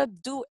 Don't try to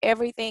do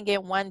everything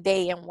in one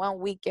day, in 1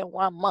 week, in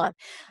 1 month.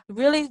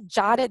 Really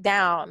jot it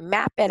down,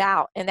 map it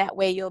out, and that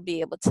way you'll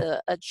be able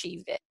to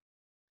achieve it.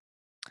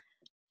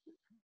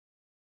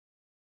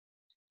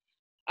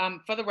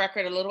 For the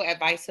record, a little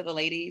advice to the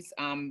ladies,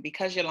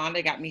 because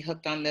Yolanda got me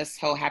hooked on this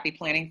whole happy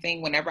planning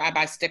thing, whenever I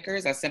buy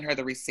stickers, I send her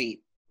the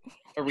receipt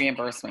for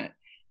reimbursement.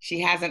 She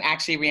hasn't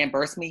actually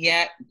reimbursed me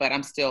yet, but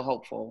I'm still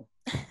hopeful.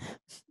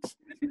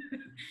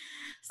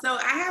 So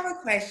I have a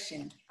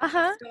question.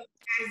 Uh-huh. So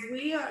as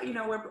we are,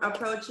 we're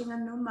approaching a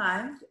new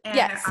month, and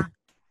Yes. so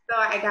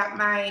I got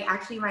my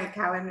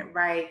calendar,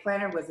 my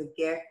planner was a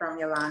gift from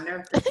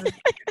Yolanda.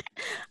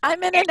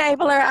 I'm an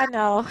enabler, I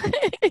know.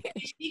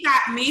 She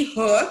got me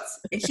hooked,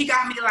 and she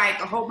got me like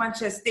a whole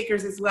bunch of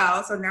stickers as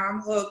well. So now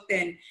I'm hooked,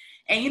 and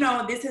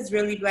this has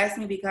really blessed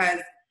me because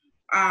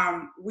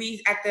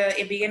we at the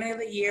beginning of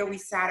the year we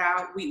sat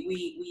out,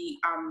 we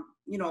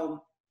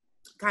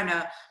kind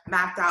of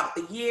mapped out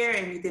the year,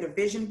 and we did a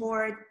vision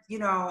board,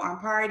 on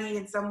Party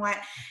and somewhat,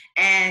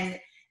 and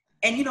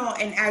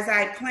as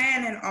I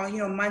plan and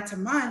month to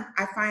month,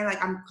 I find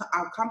like I'm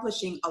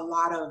accomplishing a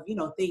lot of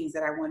things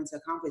that I wanted to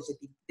accomplish at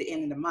the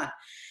end of the month.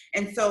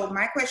 And so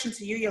my question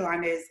to you,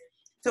 Yolanda, is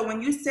so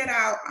when you set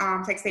out,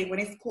 like say when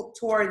it's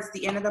towards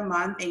the end of the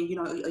month and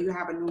you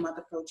have a new month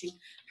approaching,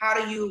 how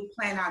do you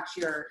plan out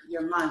your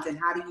month, and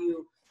how do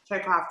you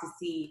check off to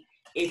see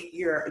if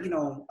you're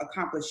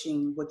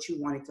accomplishing what you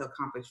wanted to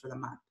accomplish for the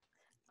month?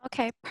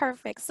 Okay,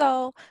 perfect.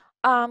 So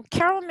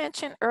Carol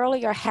mentioned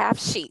earlier half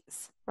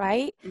sheets,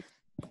 right?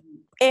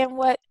 And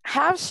what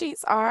half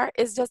sheets are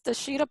is just a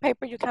sheet of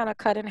paper you kind of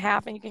cut in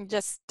half and you can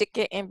just stick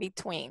it in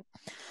between.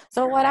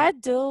 So what I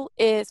do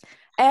is,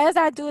 as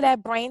I do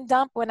that brain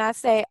dump, when I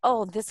say,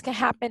 oh, this can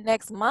happen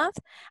next month,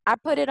 I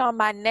put it on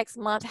my next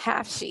month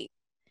half sheet.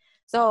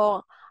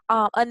 So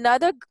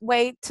another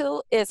way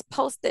too is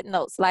Post-it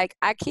notes. Like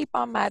I keep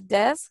on my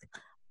desk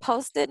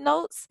Post-it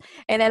notes,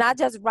 and then I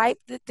just write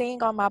the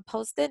thing on my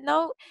Post-it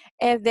note,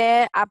 and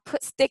then I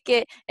stick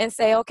it and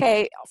say,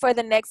 okay, for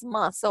the next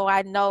month. So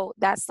I know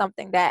that's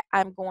something that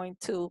I'm going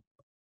to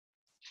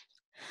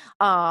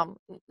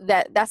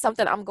that's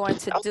something I'm going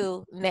to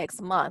do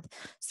next month.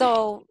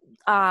 So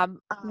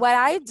what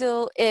I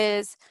do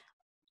is,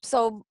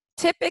 so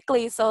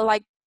typically, so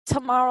like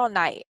tomorrow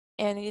night,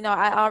 and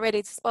I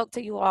already spoke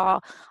to you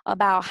all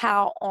about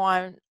how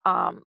on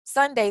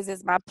Sundays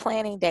is my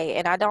planning day,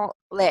 and I don't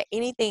let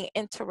anything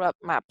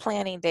interrupt my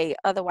planning day,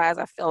 otherwise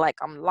I feel like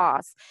I'm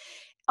lost.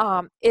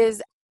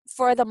 Is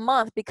for the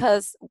month,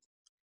 because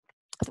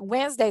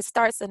Wednesday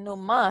starts a new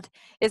month,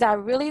 is I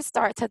really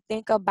start to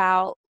think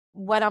about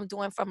what I'm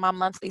doing for my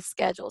monthly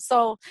schedule.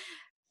 So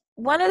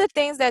one of the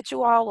things that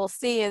you all will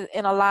see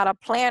in a lot of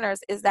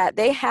planners is that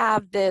they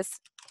have this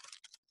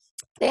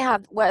they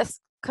have what's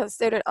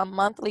considered a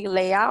monthly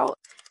layout,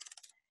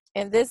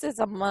 and this is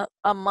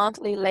a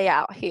monthly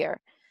layout here.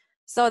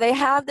 So they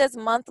have this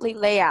monthly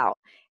layout,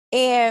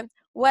 and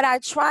what I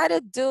try to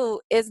do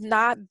is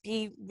not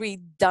be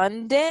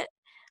redundant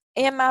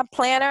in my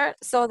planner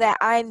so that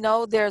I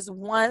know there's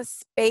one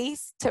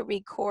space to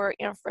record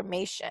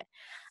information.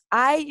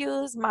 I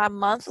use my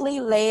monthly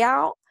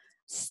layout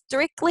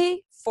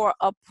strictly for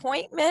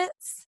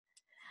appointments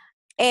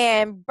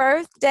and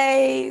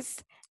birthdays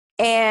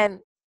and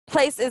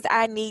places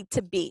I need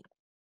to be.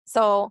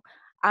 So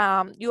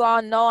you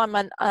all know I'm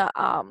an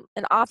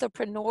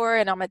entrepreneur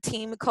and I'm a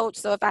team coach.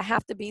 So if I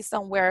have to be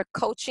somewhere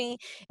coaching,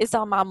 it's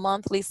on my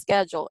monthly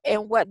schedule.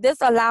 And what this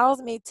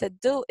allows me to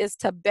do is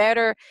to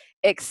better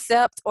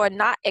accept or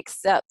not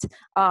accept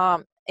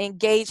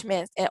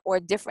engagements or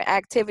different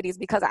activities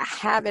because I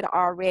have it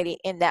already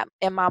in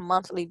my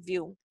monthly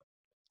view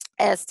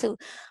as to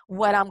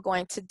what I'm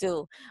going to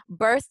do.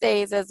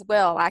 Birthdays as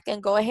well. I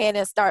can go ahead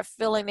and start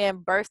filling in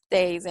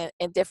birthdays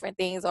and different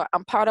things. Or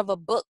I'm part of a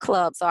book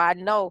club, so I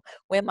know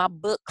when my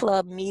book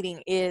club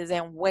meeting is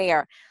and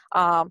where.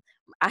 I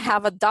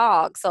have a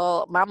dog,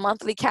 so my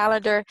monthly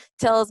calendar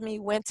tells me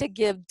when to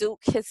give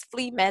Duke his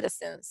flea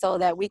medicine so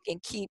that we can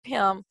keep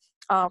him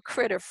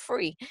critter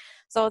free.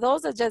 So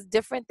those are just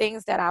different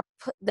things that I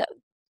put,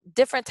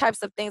 different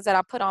types of things that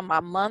I put on my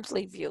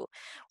monthly view,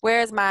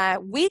 whereas my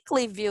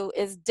weekly view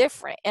is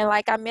different. And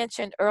like I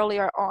mentioned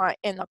earlier on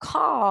in the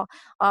call,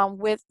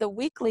 with the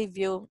weekly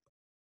view,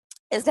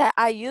 is that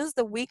I use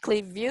the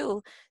weekly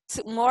view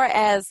to more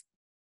as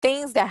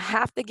things that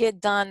have to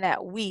get done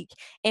that week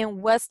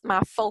and what's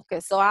my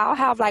focus. So I'll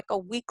have like a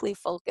weekly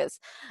focus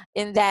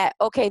in that,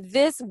 okay,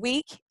 this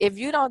week, if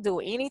you don't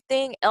do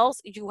anything else,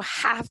 you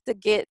have to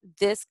get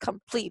this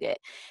completed.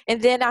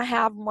 And then I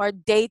have more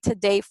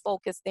day-to-day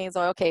focus things,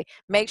 or okay,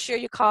 make sure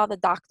you call the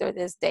doctor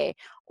this day,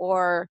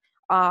 or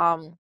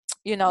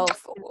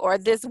or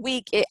this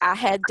week I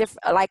had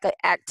different like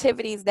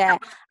activities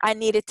that I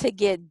needed to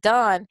get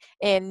done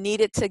and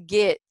needed to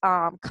get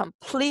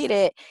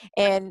completed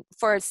and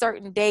for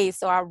certain days,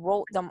 so I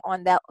wrote them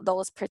on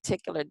those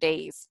particular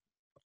days.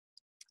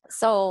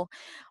 So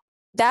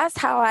that's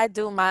how I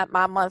do my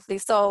monthly.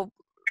 So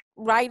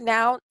right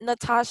now,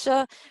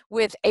 Natasha,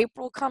 with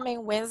April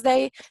coming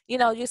Wednesday,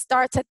 you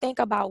start to think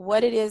about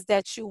what it is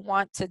that you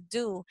want to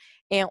do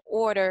in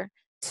order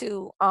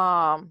to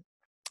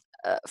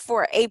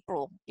for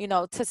April,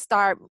 to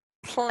start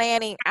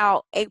planning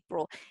out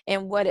April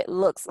and what it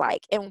looks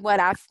like. And what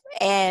I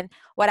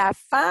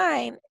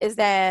find is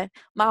that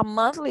my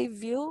monthly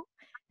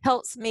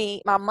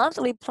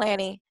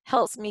planning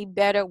helps me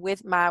better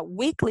with my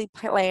weekly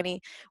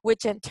planning,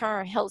 which in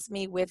turn helps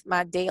me with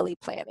my daily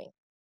planning.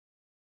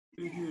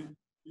 Mm-hmm.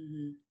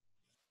 Mm-hmm.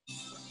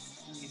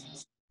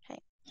 Okay.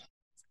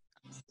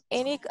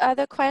 Any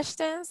other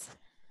questions?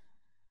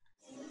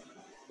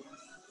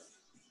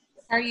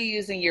 How are you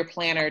using your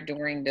planner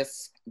during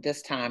this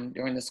time,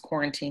 during this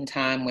quarantine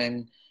time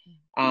when,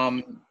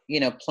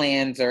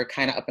 plans are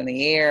kind of up in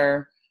the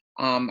air,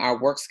 our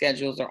work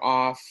schedules are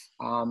off,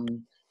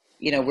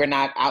 we're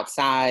not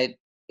outside,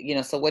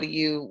 so what do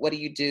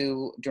you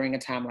do during a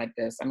time like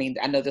this? I mean,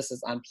 I know this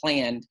is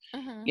unplanned,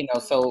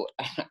 so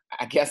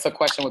I guess a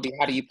question would be,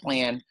 how do you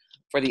plan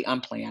for the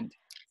unplanned?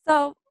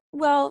 So,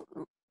 well,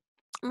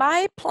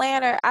 my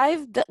planner,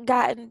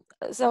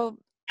 so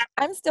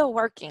I'm still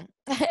working,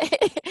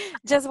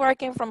 just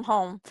working from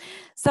home.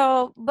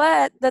 So,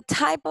 but the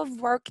type of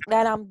work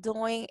that I'm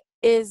doing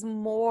is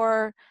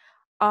more,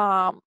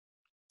 um,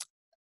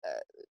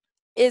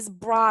 is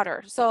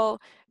broader. So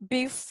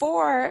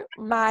before,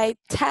 my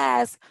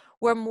tasks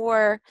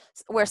were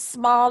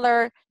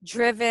smaller,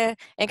 driven,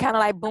 and kind of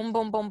like boom,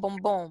 boom, boom, boom,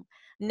 boom.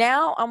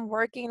 Now I'm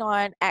working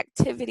on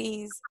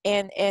activities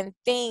and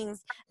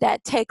things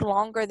that take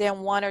longer than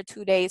 1 or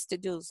 2 days to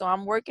do. So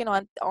I'm working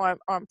on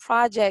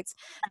projects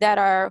that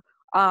are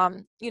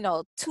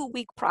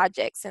 2-week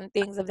projects and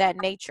things of that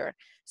nature.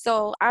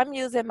 So I'm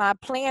using my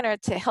planner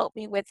to help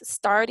me with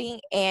starting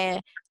and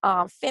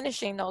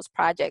finishing those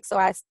projects. So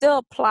I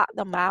still plot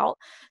them out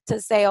to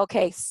say,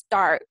 okay,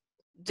 start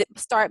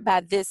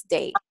by this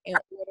date in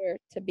order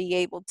to be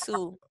able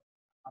to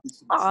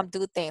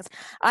do things.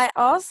 I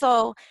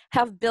also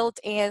have built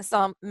in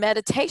some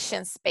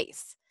meditation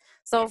space.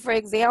 So for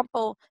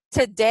example,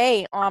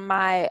 today on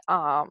my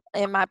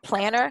in my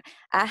planner,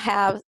 I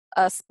have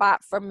a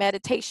spot for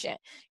meditation.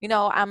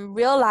 I'm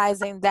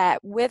realizing that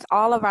with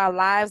all of our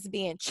lives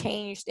being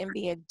changed and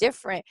being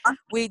different,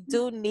 we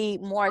do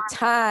need more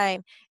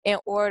time in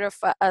order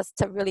for us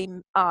to really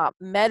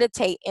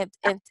meditate and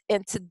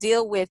to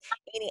deal with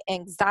any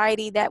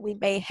anxiety that we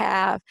may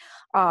have,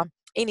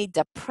 any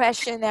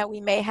depression that we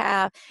may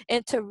have,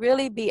 and to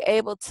really be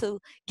able to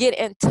get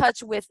in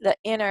touch with the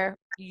inner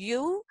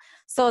you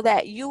so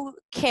that you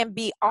can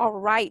be all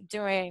right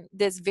during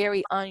this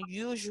very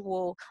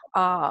unusual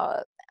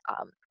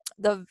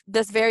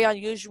this very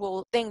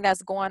unusual thing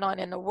that's going on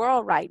in the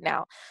world right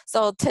now.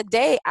 So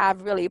today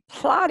I've really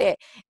plotted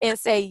and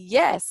say,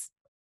 yes,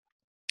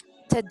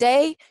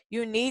 today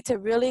you need to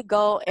really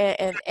go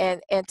and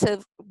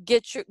to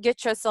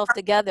get yourself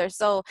together.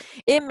 So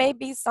it may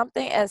be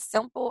something as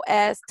simple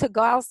as to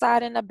go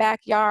outside in the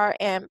backyard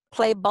and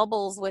play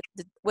bubbles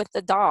with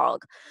the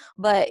dog,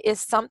 but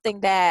it's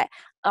something that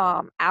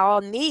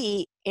I'll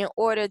need in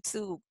order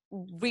to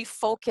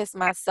refocus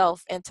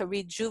myself and to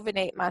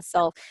rejuvenate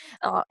myself,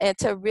 and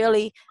to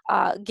really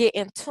get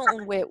in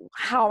tune with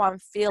how I'm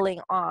feeling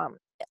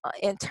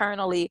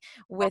internally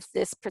with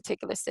this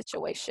particular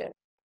situation.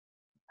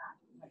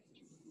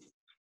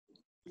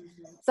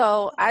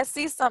 So I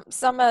see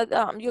some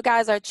of you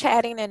guys are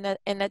chatting in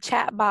the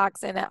chat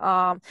box,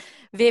 and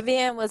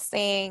Vivian was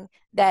saying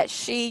that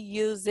she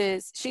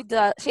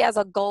has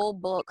a goal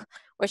book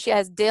where she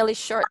has daily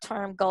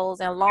short-term goals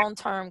and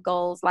long-term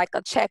goals, like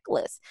a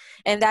checklist,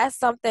 and that's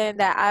something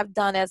that I've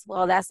done as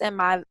well. That's in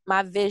my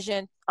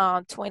vision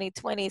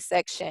 2020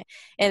 section,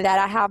 and that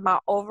I have my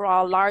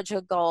overall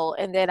larger goal,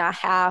 and then I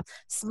have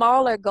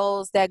smaller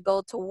goals that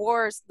go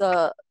towards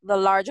the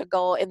larger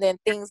goal, and then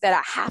things that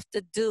I have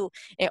to do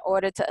in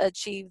order to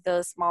achieve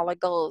the smaller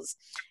goals.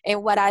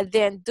 And what I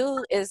then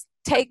do is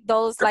take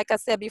those, like I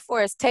said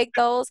before, is take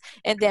those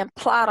and then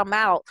plot them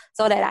out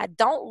so that I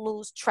don't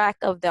lose track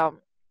of them.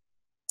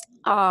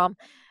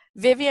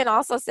 Vivian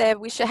also said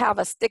we should have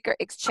a sticker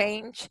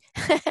exchange.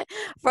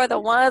 For the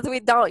ones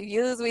we don't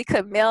use, we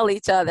could mail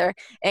each other.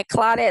 And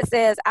Claudette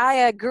says, I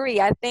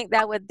agree. I think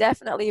that would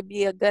definitely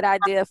be a good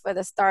idea for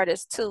the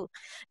starters too.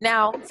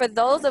 Now, for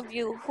those of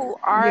you who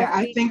are Yeah,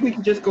 I think we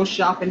can just go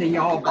shopping in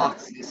y'all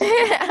boxes.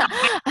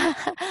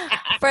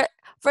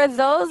 for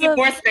those of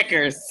More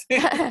stickers.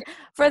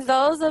 for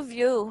those of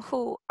you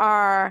who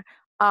are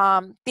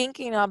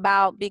thinking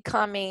about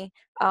becoming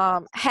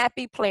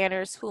happy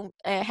planners,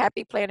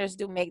 happy planners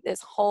do make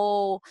this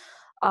whole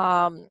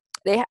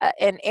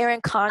and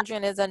Erin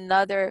Condren is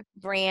another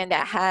brand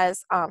that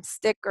has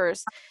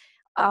stickers.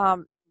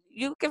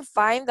 You can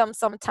find them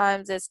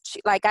sometimes as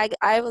cheap. Like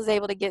I was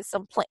able to get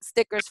some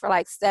stickers for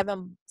like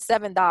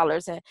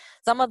 $7, and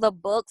some of the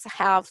books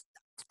have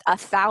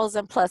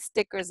 1,000+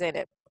 stickers in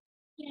it.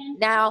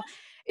 Now,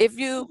 if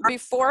you,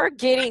 before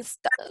getting,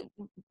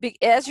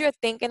 as you're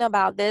thinking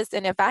about this,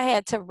 and if I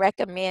had to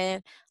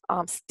recommend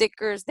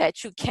stickers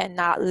that you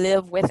cannot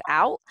live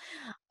without,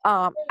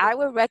 I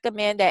would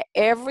recommend that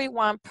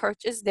everyone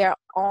purchase their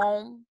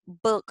own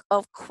book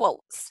of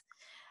quotes.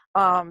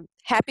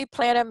 Happy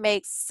Planner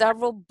makes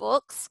several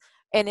books,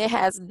 and it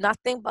has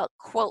nothing but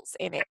quotes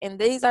in it. And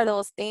these are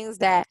those things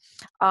that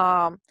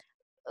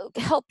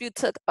help you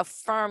to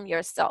affirm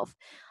yourself.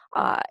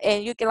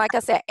 And you can, like I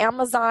said,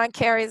 Amazon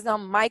carries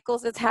them.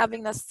 Michael's is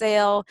having a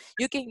sale.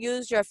 You can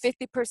use your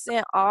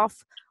 50% off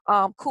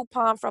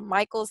coupon from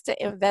Michael's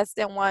to invest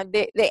in one.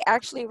 They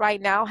actually right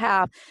now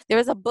have,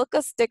 there's a book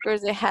of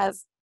stickers. It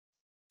has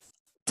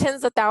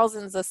tens of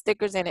thousands of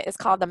stickers in it. It's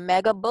called the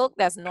Mega Book.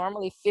 That's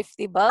normally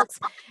 $50.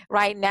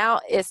 Right now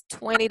it's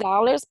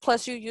 $20,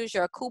 plus you use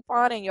your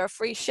coupon and your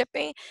free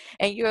shipping,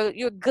 and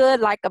you're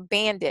good like a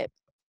bandit.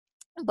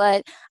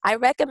 But I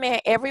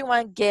recommend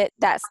everyone get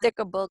that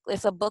sticker book.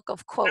 It's a book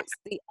of quotes.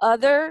 The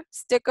other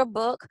sticker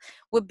book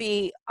would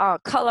be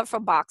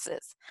colorful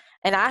boxes.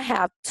 And I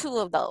have 2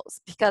 of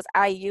those because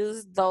I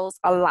use those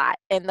a lot.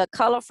 And the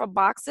colorful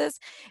boxes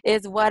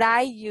is what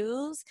I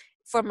use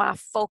for my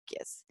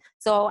focus.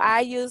 So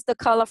I use the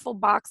colorful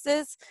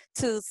boxes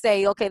to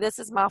say, okay, this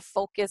is my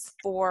focus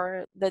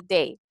for the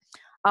day.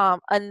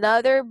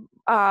 Another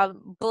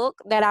book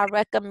that I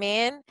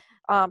recommend,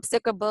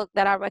 sticker book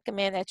that I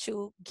recommend that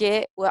you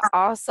get, will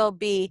also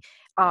be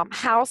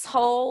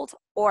household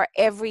or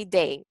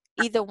everyday.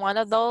 Either one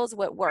of those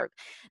would work.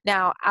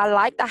 Now, I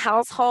like the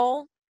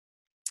household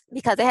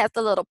because it has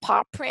the little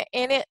paw print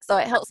in it, so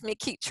it helps me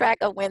keep track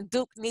of when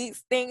Duke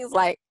needs things,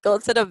 like go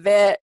to the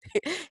vet,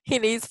 he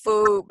needs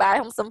food, buy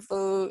him some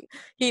food,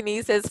 he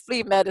needs his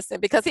flea medicine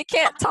because he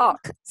can't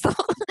talk. So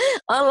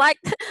unlike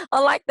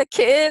the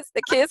kids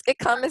can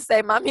come and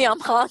say, Mommy, I'm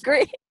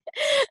hungry.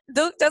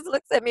 Duke just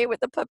looks at me with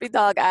the puppy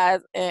dog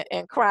eyes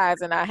and cries,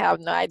 and I have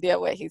no idea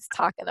what he's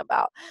talking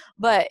about.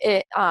 But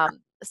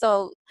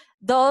so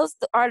those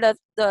are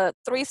the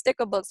 3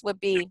 sticker books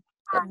would be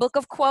a book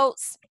of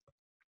quotes,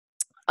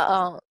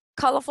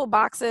 colorful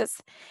boxes,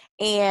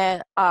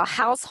 and a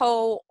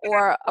household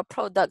or a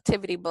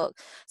productivity book.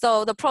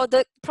 So the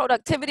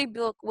productivity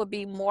book would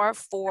be more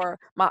for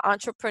my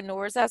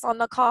entrepreneurs that's on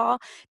the call,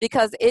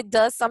 because it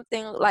does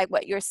something like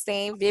what you're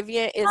saying,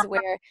 Vivian, is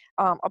where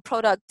a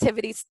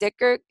productivity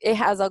sticker, it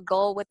has a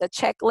goal with a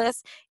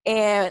checklist,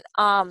 and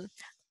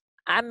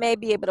I may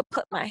be able to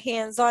put my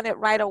hands on it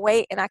right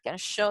away, and I can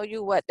show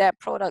you what that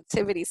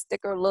productivity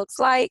sticker looks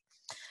like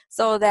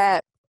so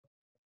that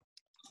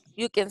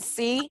you can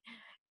see.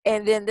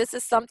 And then this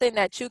is something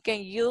that you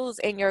can use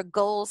in your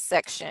goals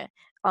section,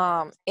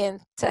 and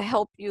to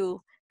help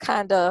you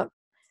kind of,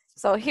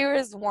 so here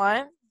is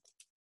one.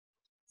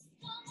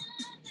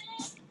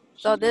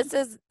 So this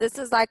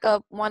is like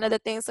one of the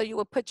things. So you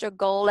would put your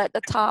goal at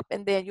the top,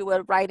 and then you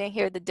would write in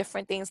here the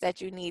different things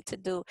that you need to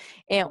do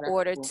in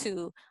order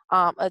to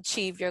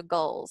achieve your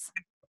goals.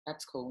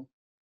 That's cool.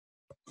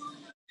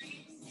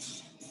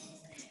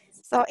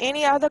 So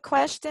any other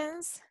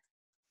questions?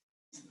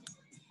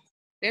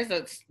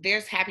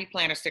 There's happy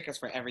planner stickers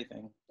for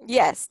everything.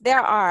 Yes, there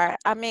are.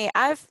 I mean,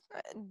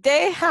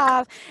 they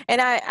have,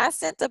 and I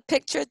sent a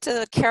picture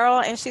to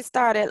Carol and she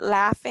started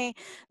laughing.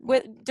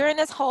 During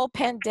this whole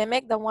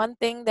pandemic, the one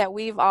thing that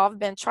we've all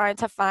been trying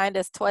to find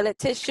is toilet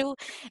tissue.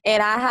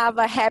 And I have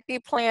a happy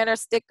planner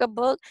sticker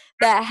book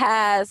that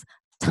has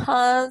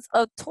tons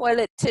of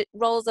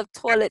rolls of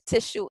toilet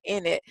tissue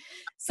in it.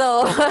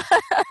 So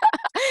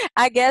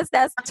I guess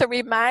that's to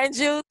remind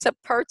you to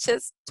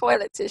purchase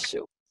toilet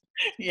tissue.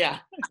 Yeah.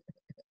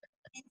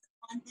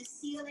 On the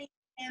ceiling.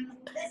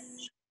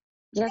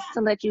 Just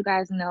to let you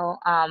guys know,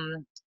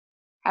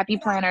 Happy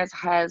Planners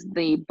has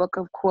the book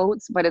of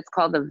quotes, but it's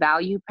called the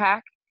Value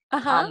Pack,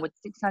 with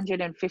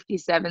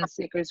 657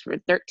 stickers for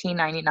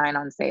 $13.99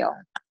 on sale.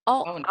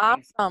 Oh,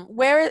 nice. Awesome.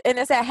 And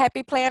it's at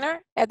Happy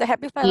Planner, at the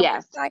Happy Planner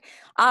website?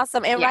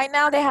 Awesome. And right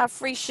now they have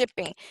free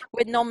shipping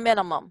with no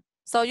minimum.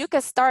 So you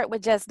can start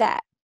with just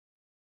that.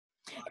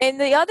 And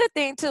the other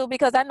thing too,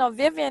 because I know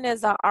Vivian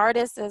is an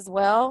artist as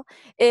well,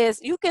 is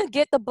you can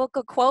get the book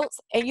of quotes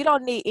and you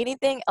don't need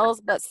anything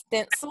else but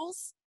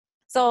stencils.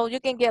 So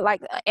you can get,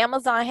 like,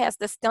 Amazon has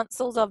the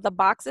stencils of the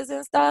boxes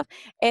and stuff,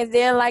 and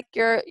then like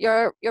your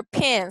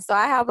pens. So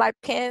I have like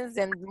pens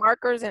and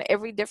markers in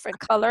every different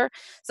color.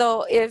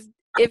 So if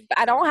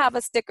I don't have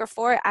a sticker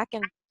for it, I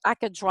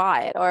could draw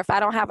it. Or if I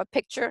don't have a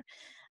picture,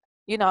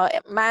 you know,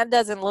 mine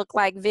doesn't look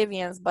like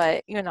Vivian's,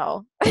 but you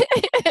know.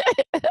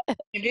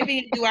 And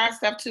Vivian do our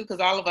stuff too, because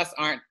all of us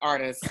aren't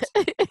artists.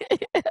 I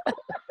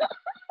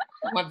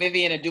want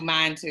Vivian to do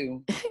mine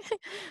too.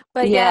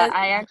 But yeah,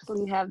 I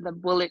actually have the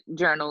bullet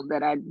journal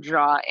that I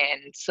draw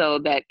in, so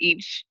that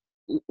each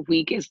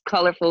week is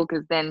colorful,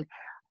 because then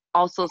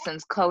also,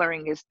 since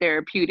coloring is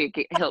therapeutic,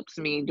 it helps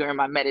me during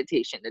my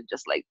meditation to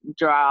just like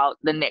draw out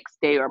the next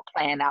day or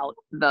plan out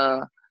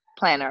the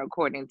planner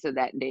according to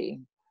that day.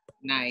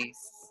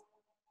 Nice.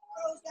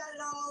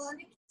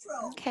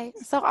 Okay,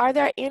 so are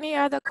there any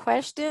other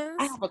questions?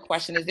 I have a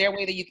question. Is there a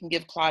way that you can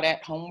give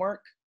Claudette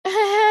homework?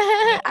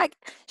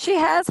 She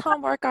has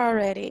homework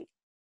already.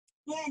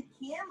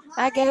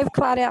 I gave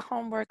Claudette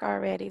homework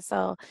already,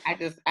 so I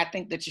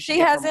think that you should.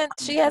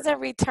 She hasn't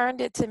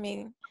returned it to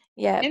me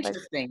yet.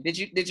 Interesting.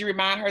 Did you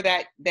remind her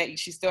that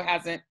she still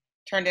hasn't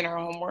turned in her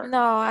homework?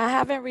 No, I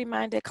haven't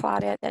reminded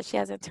Claudette that she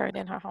hasn't turned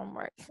in her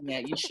homework. Yeah,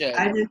 you should.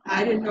 I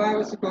didn't know I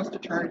was supposed to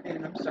turn it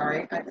in. I'm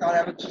sorry. I thought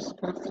I was just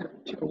supposed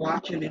to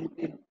watch it and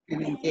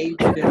engage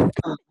it.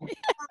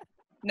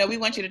 No, we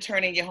want you to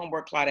turn in your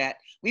homework, Claudette.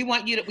 We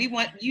want you to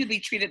be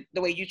treated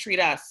the way you treat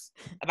us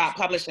about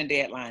publishing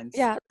deadlines.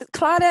 Yeah,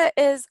 Claudette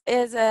is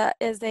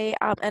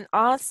an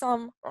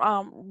awesome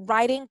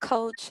writing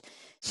coach.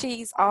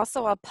 She's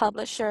also a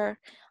publisher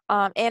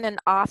and an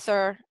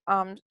author.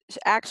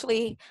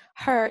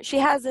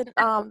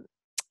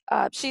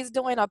 She's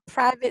doing a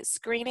private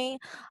screening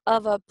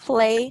of a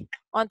play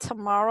on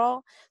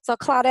tomorrow. So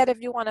Claudette,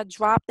 if you want to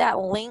drop that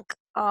link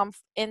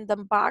in the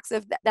box,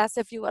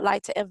 if you would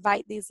like to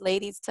invite these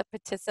ladies to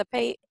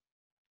participate.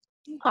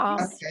 You can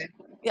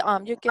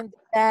do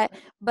that.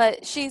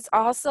 But she's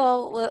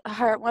also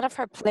one of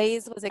her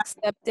plays was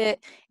accepted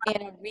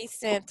in a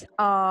recent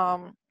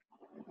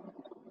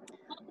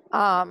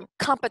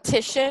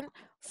competition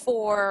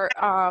for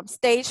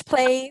stage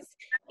plays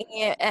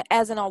and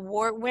as an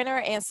award winner,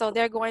 and so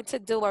they're going to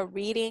do a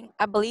reading.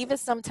 I believe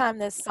it's sometime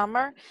this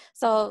summer.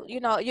 So you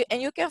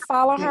can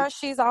follow her.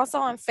 She's also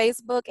on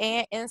Facebook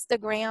and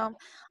Instagram.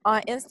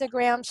 On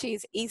Instagram,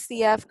 she's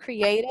ECF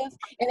Creative.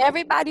 And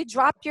everybody,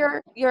 drop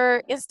your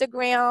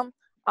Instagram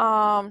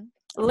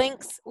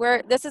links.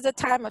 Where this is a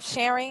time of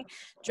sharing.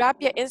 Drop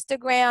your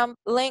Instagram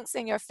links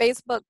and your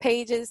Facebook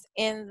pages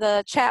in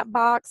the chat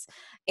box.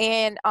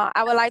 And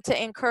I would like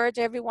to encourage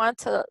everyone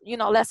to,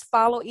 let's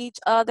follow each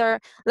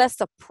other. Let's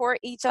support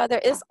each other.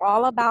 It's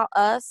all about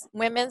us,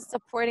 women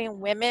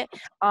supporting women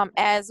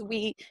as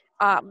we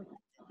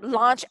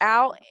launch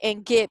out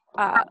and get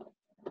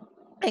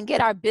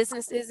our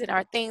businesses and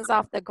our things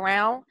off the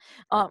ground.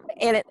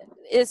 And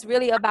it's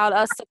really about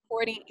us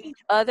supporting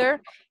each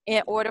other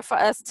in order for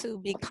us to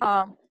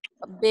become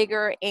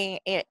bigger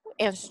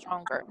and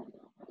stronger.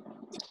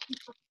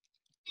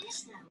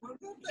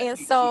 And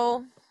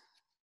so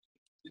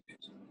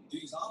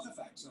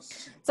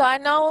I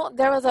know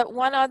there was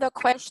one other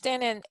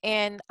question,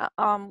 and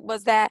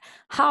was that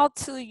how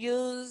to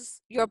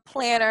use your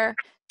planner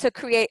to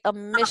create a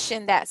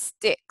mission that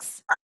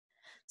sticks.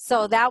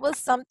 So that was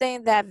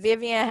something that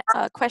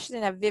a question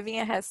that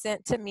Vivian has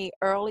sent to me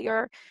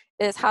earlier,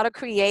 is how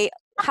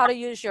to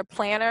use your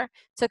planner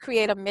to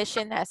create a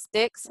mission that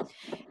sticks.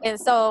 And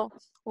so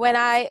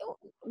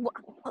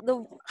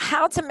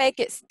how to make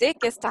it stick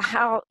is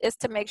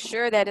to make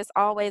sure that it's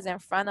always in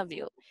front of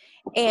you.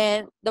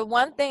 And the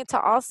one thing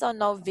to also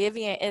know,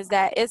 Vivian, is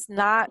that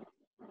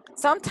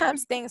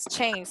sometimes things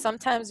change,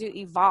 sometimes you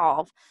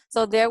evolve.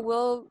 So there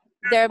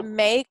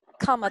may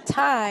come a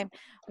time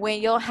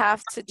when you'll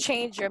have to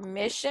change your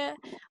mission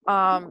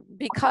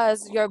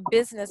because your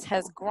business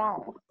has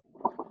grown.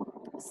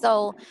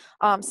 So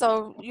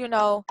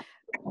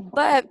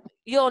but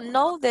you'll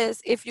know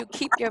this if you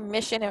keep your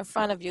mission in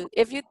front of you.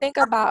 If you think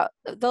about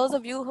those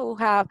of you who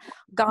have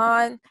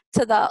gone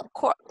to the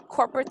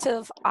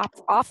corporative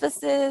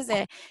offices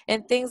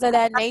and things of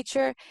that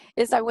nature,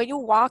 it's like when you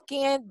walk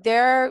in,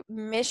 their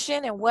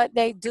mission and what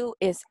they do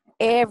is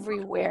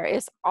everywhere.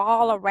 It's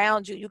all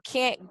around you. You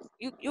can't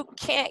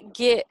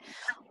get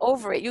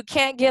over it. You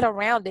can't get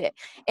around it.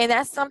 And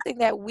that's something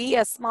that we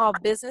as small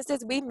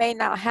businesses, we may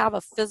not have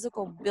a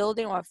physical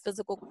building or a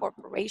physical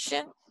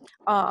corporation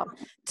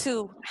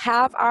to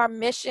have our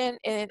mission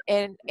and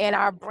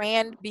our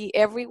brand be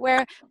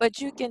everywhere, but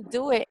you can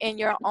do it in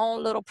your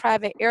own little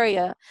private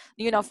area.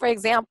 You know, for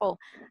example,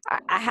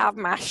 I have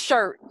my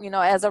shirt, you know,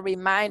 as a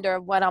reminder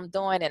of what I'm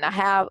doing, and I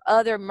have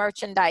other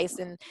merchandise,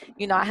 and,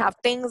 you know, I have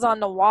things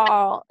on the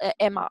wall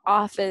in my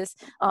office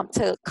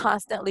to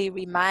constantly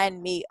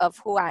remind me of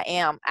who I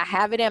am. I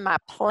have it in my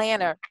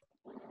planner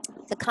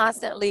to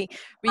constantly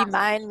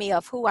remind me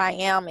of who I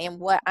am and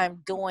what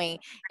I'm doing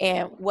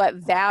and what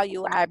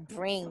value I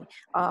bring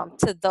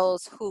to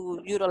those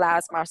who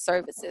utilize my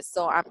services.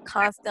 So I'm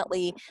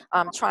constantly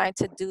trying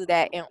to do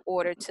that in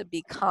order to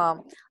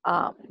become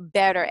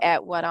better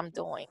at what I'm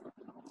doing.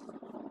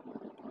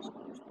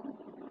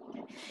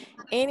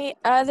 Any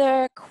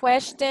other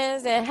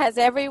questions? And has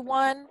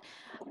everyone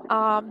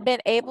been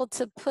able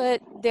to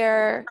put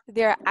their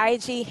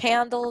IG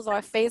handles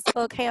or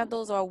Facebook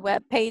handles or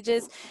web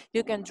pages?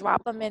 You can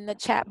drop them in the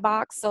chat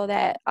box so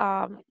that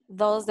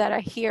those that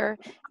are here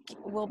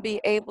will be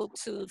able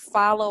to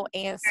follow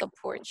and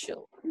support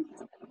you.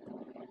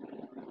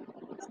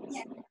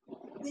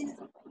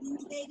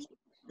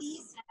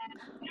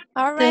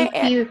 All right.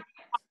 Thank you.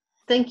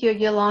 Thank you,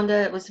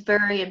 Yolanda. It was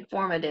very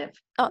informative.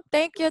 Oh,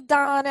 thank you,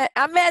 Dawn.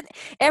 I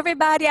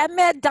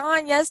met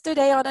Dawn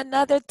yesterday on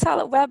another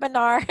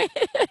telewebinar.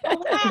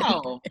 Oh,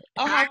 wow.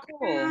 Oh, how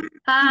cool.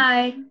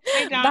 Hi.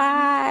 Hey, Dawn.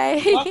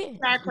 Bye. Welcome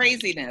to our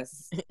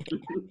craziness.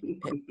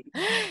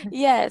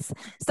 Yes.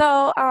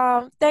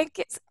 So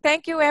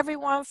thank you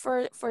everyone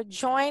for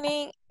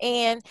joining.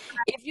 And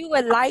if you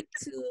would like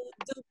to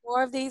do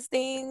more of these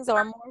things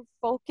or more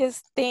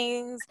focused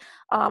things,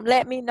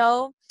 let me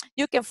know.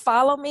 You can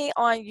follow me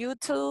on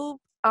YouTube.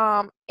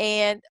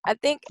 And I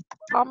think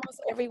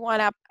almost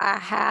everyone I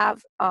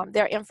have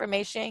their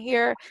information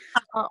here.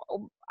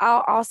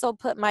 I'll also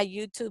put my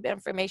YouTube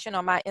information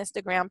on my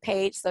Instagram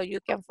page so you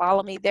can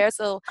follow me there.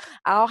 So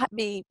I'll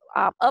be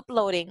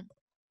uploading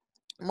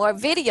more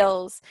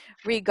videos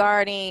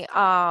regarding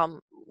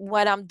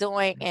what I'm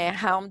doing and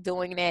how I'm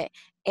doing it.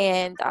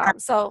 And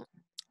so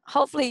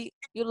hopefully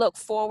you look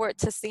forward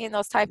to seeing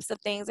those types of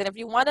things. And if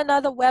you want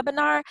another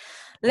webinar,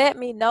 let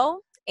me know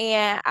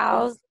and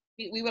I'll...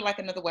 We would like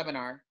another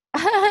webinar.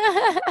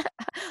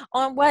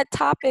 On what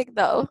topic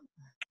though?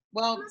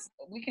 Well,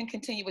 we can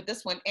continue with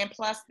this one. And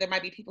plus there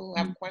might be people who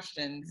have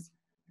questions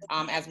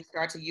as we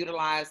start to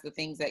utilize the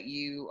things that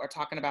you are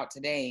talking about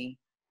today.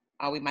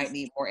 We might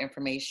need more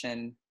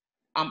information.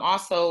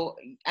 Also,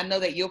 I know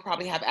that you'll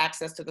probably have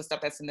access to the stuff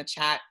that's in the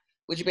chat.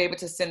 Would you be able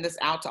to send this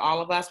out to all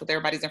of us with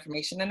everybody's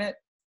information in it?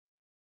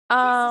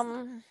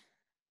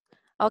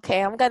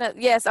 Okay, I'm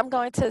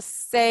going to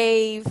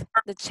save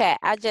the chat.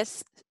 I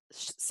just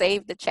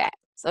saved the chat.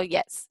 So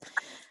yes.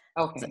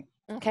 Okay.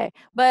 Okay.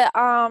 But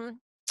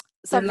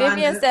so Yolanda.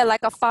 Vivian said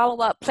like a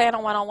follow-up plan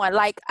on one-on-one.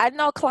 Like I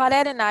know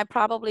Claudette and I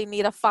probably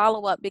need a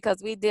follow-up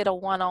because we did a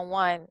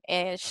one-on-one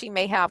and she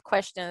may have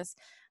questions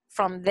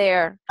from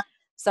there.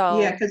 So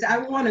yeah,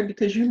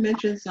 because you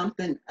mentioned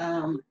something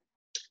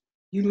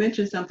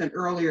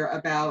earlier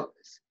about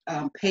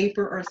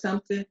paper or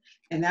something,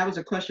 and that was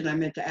a question I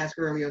meant to ask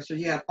earlier. So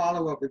yeah,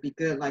 follow-up would be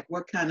good. Like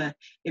what kind of,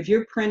 if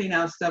you're printing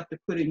out stuff to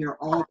put in your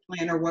own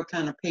planner, what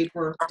kind of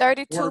paper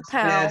 32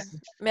 pounds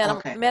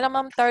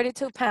minimum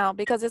 32 pound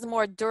because it's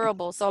more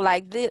durable. So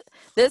like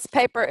this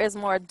paper is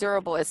more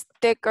durable. It's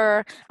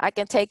thicker. I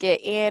can take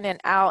it in and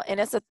out, and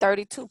it's a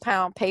 32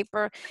 pound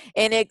paper,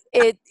 and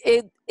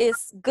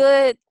it's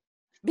good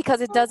because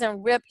it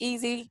doesn't rip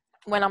easy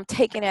when I'm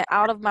taking it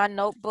out of my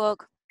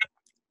notebook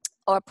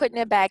or putting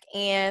it back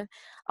in.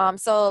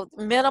 So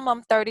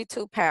minimum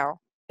 32 pound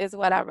is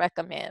what I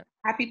recommend.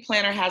 Happy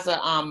Planner has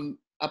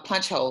a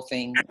punch hole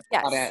thing.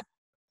 Yes. That.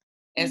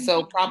 And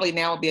so probably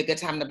now would be a good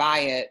time to buy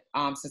it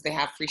since they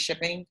have free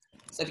shipping.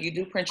 So if you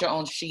do print your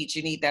own sheets,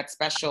 you need that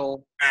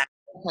special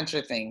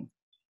puncher thing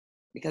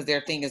because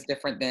their thing is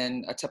different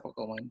than a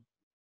typical one.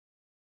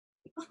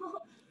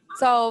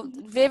 So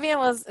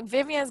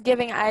Vivian's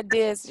giving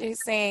ideas.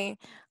 She's saying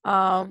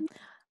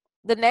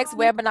the next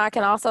webinar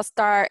can also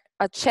start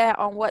a chat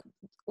on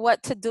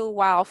what to do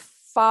while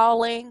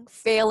failing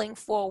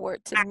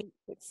forward to meet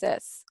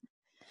success.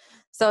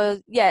 So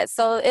yeah,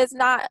 so it's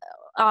not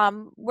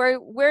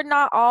we're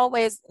not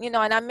always, you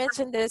know, and I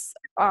mentioned this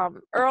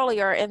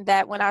earlier in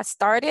that when I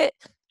started,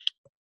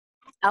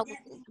 I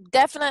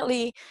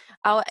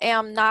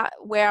am not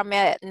where I'm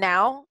at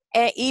now.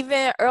 and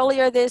even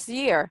earlier this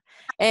year,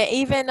 and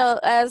even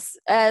as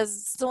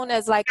soon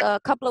as like a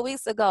couple of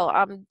weeks ago,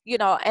 you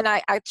know, and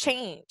I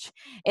changed,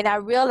 and I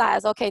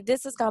realized, okay,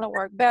 this is going to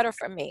work better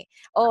for me.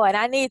 Oh, and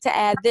I need to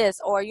add this,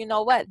 or you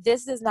know what,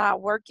 this is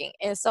not working.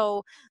 And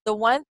so the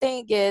one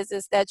thing is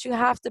that you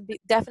have to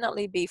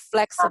definitely be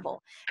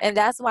flexible, and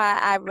that's why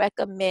I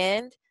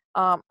recommend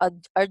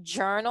a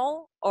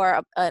journal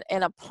or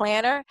and a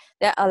planner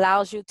that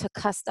allows you to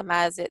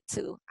customize it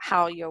to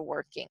how you're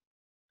working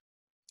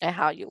and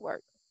how you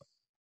work.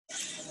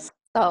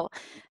 So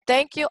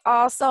thank you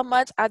all so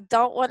much. I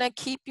don't want to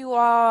keep you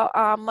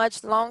all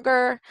much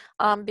longer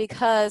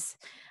because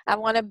I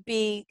want to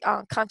be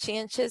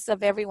conscientious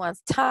of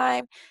everyone's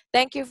time.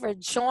 Thank you for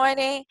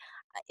joining.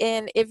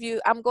 And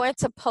I'm going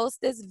to post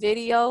this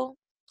video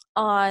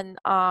on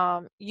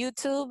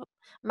YouTube.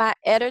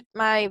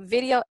 My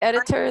video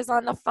editor is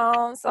on the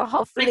phone, so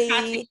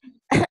hopefully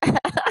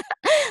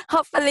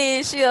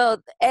hopefully she'll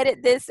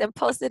edit this and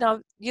post it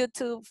on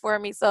YouTube for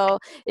me. So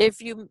if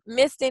you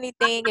missed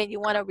anything and you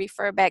want to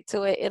refer back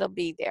to it, it'll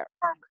be there.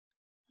 All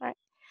right.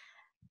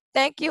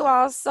 Thank you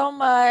all so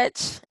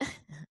much.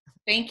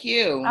 Thank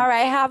you. All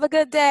right. Have a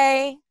good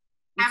day.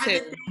 Have a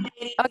good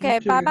day. Okay.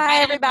 Bye-bye,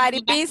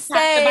 everybody. Be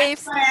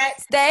safe.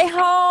 Stay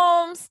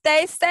home.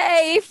 Stay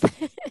safe.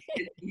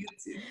 You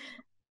too.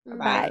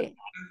 Bye.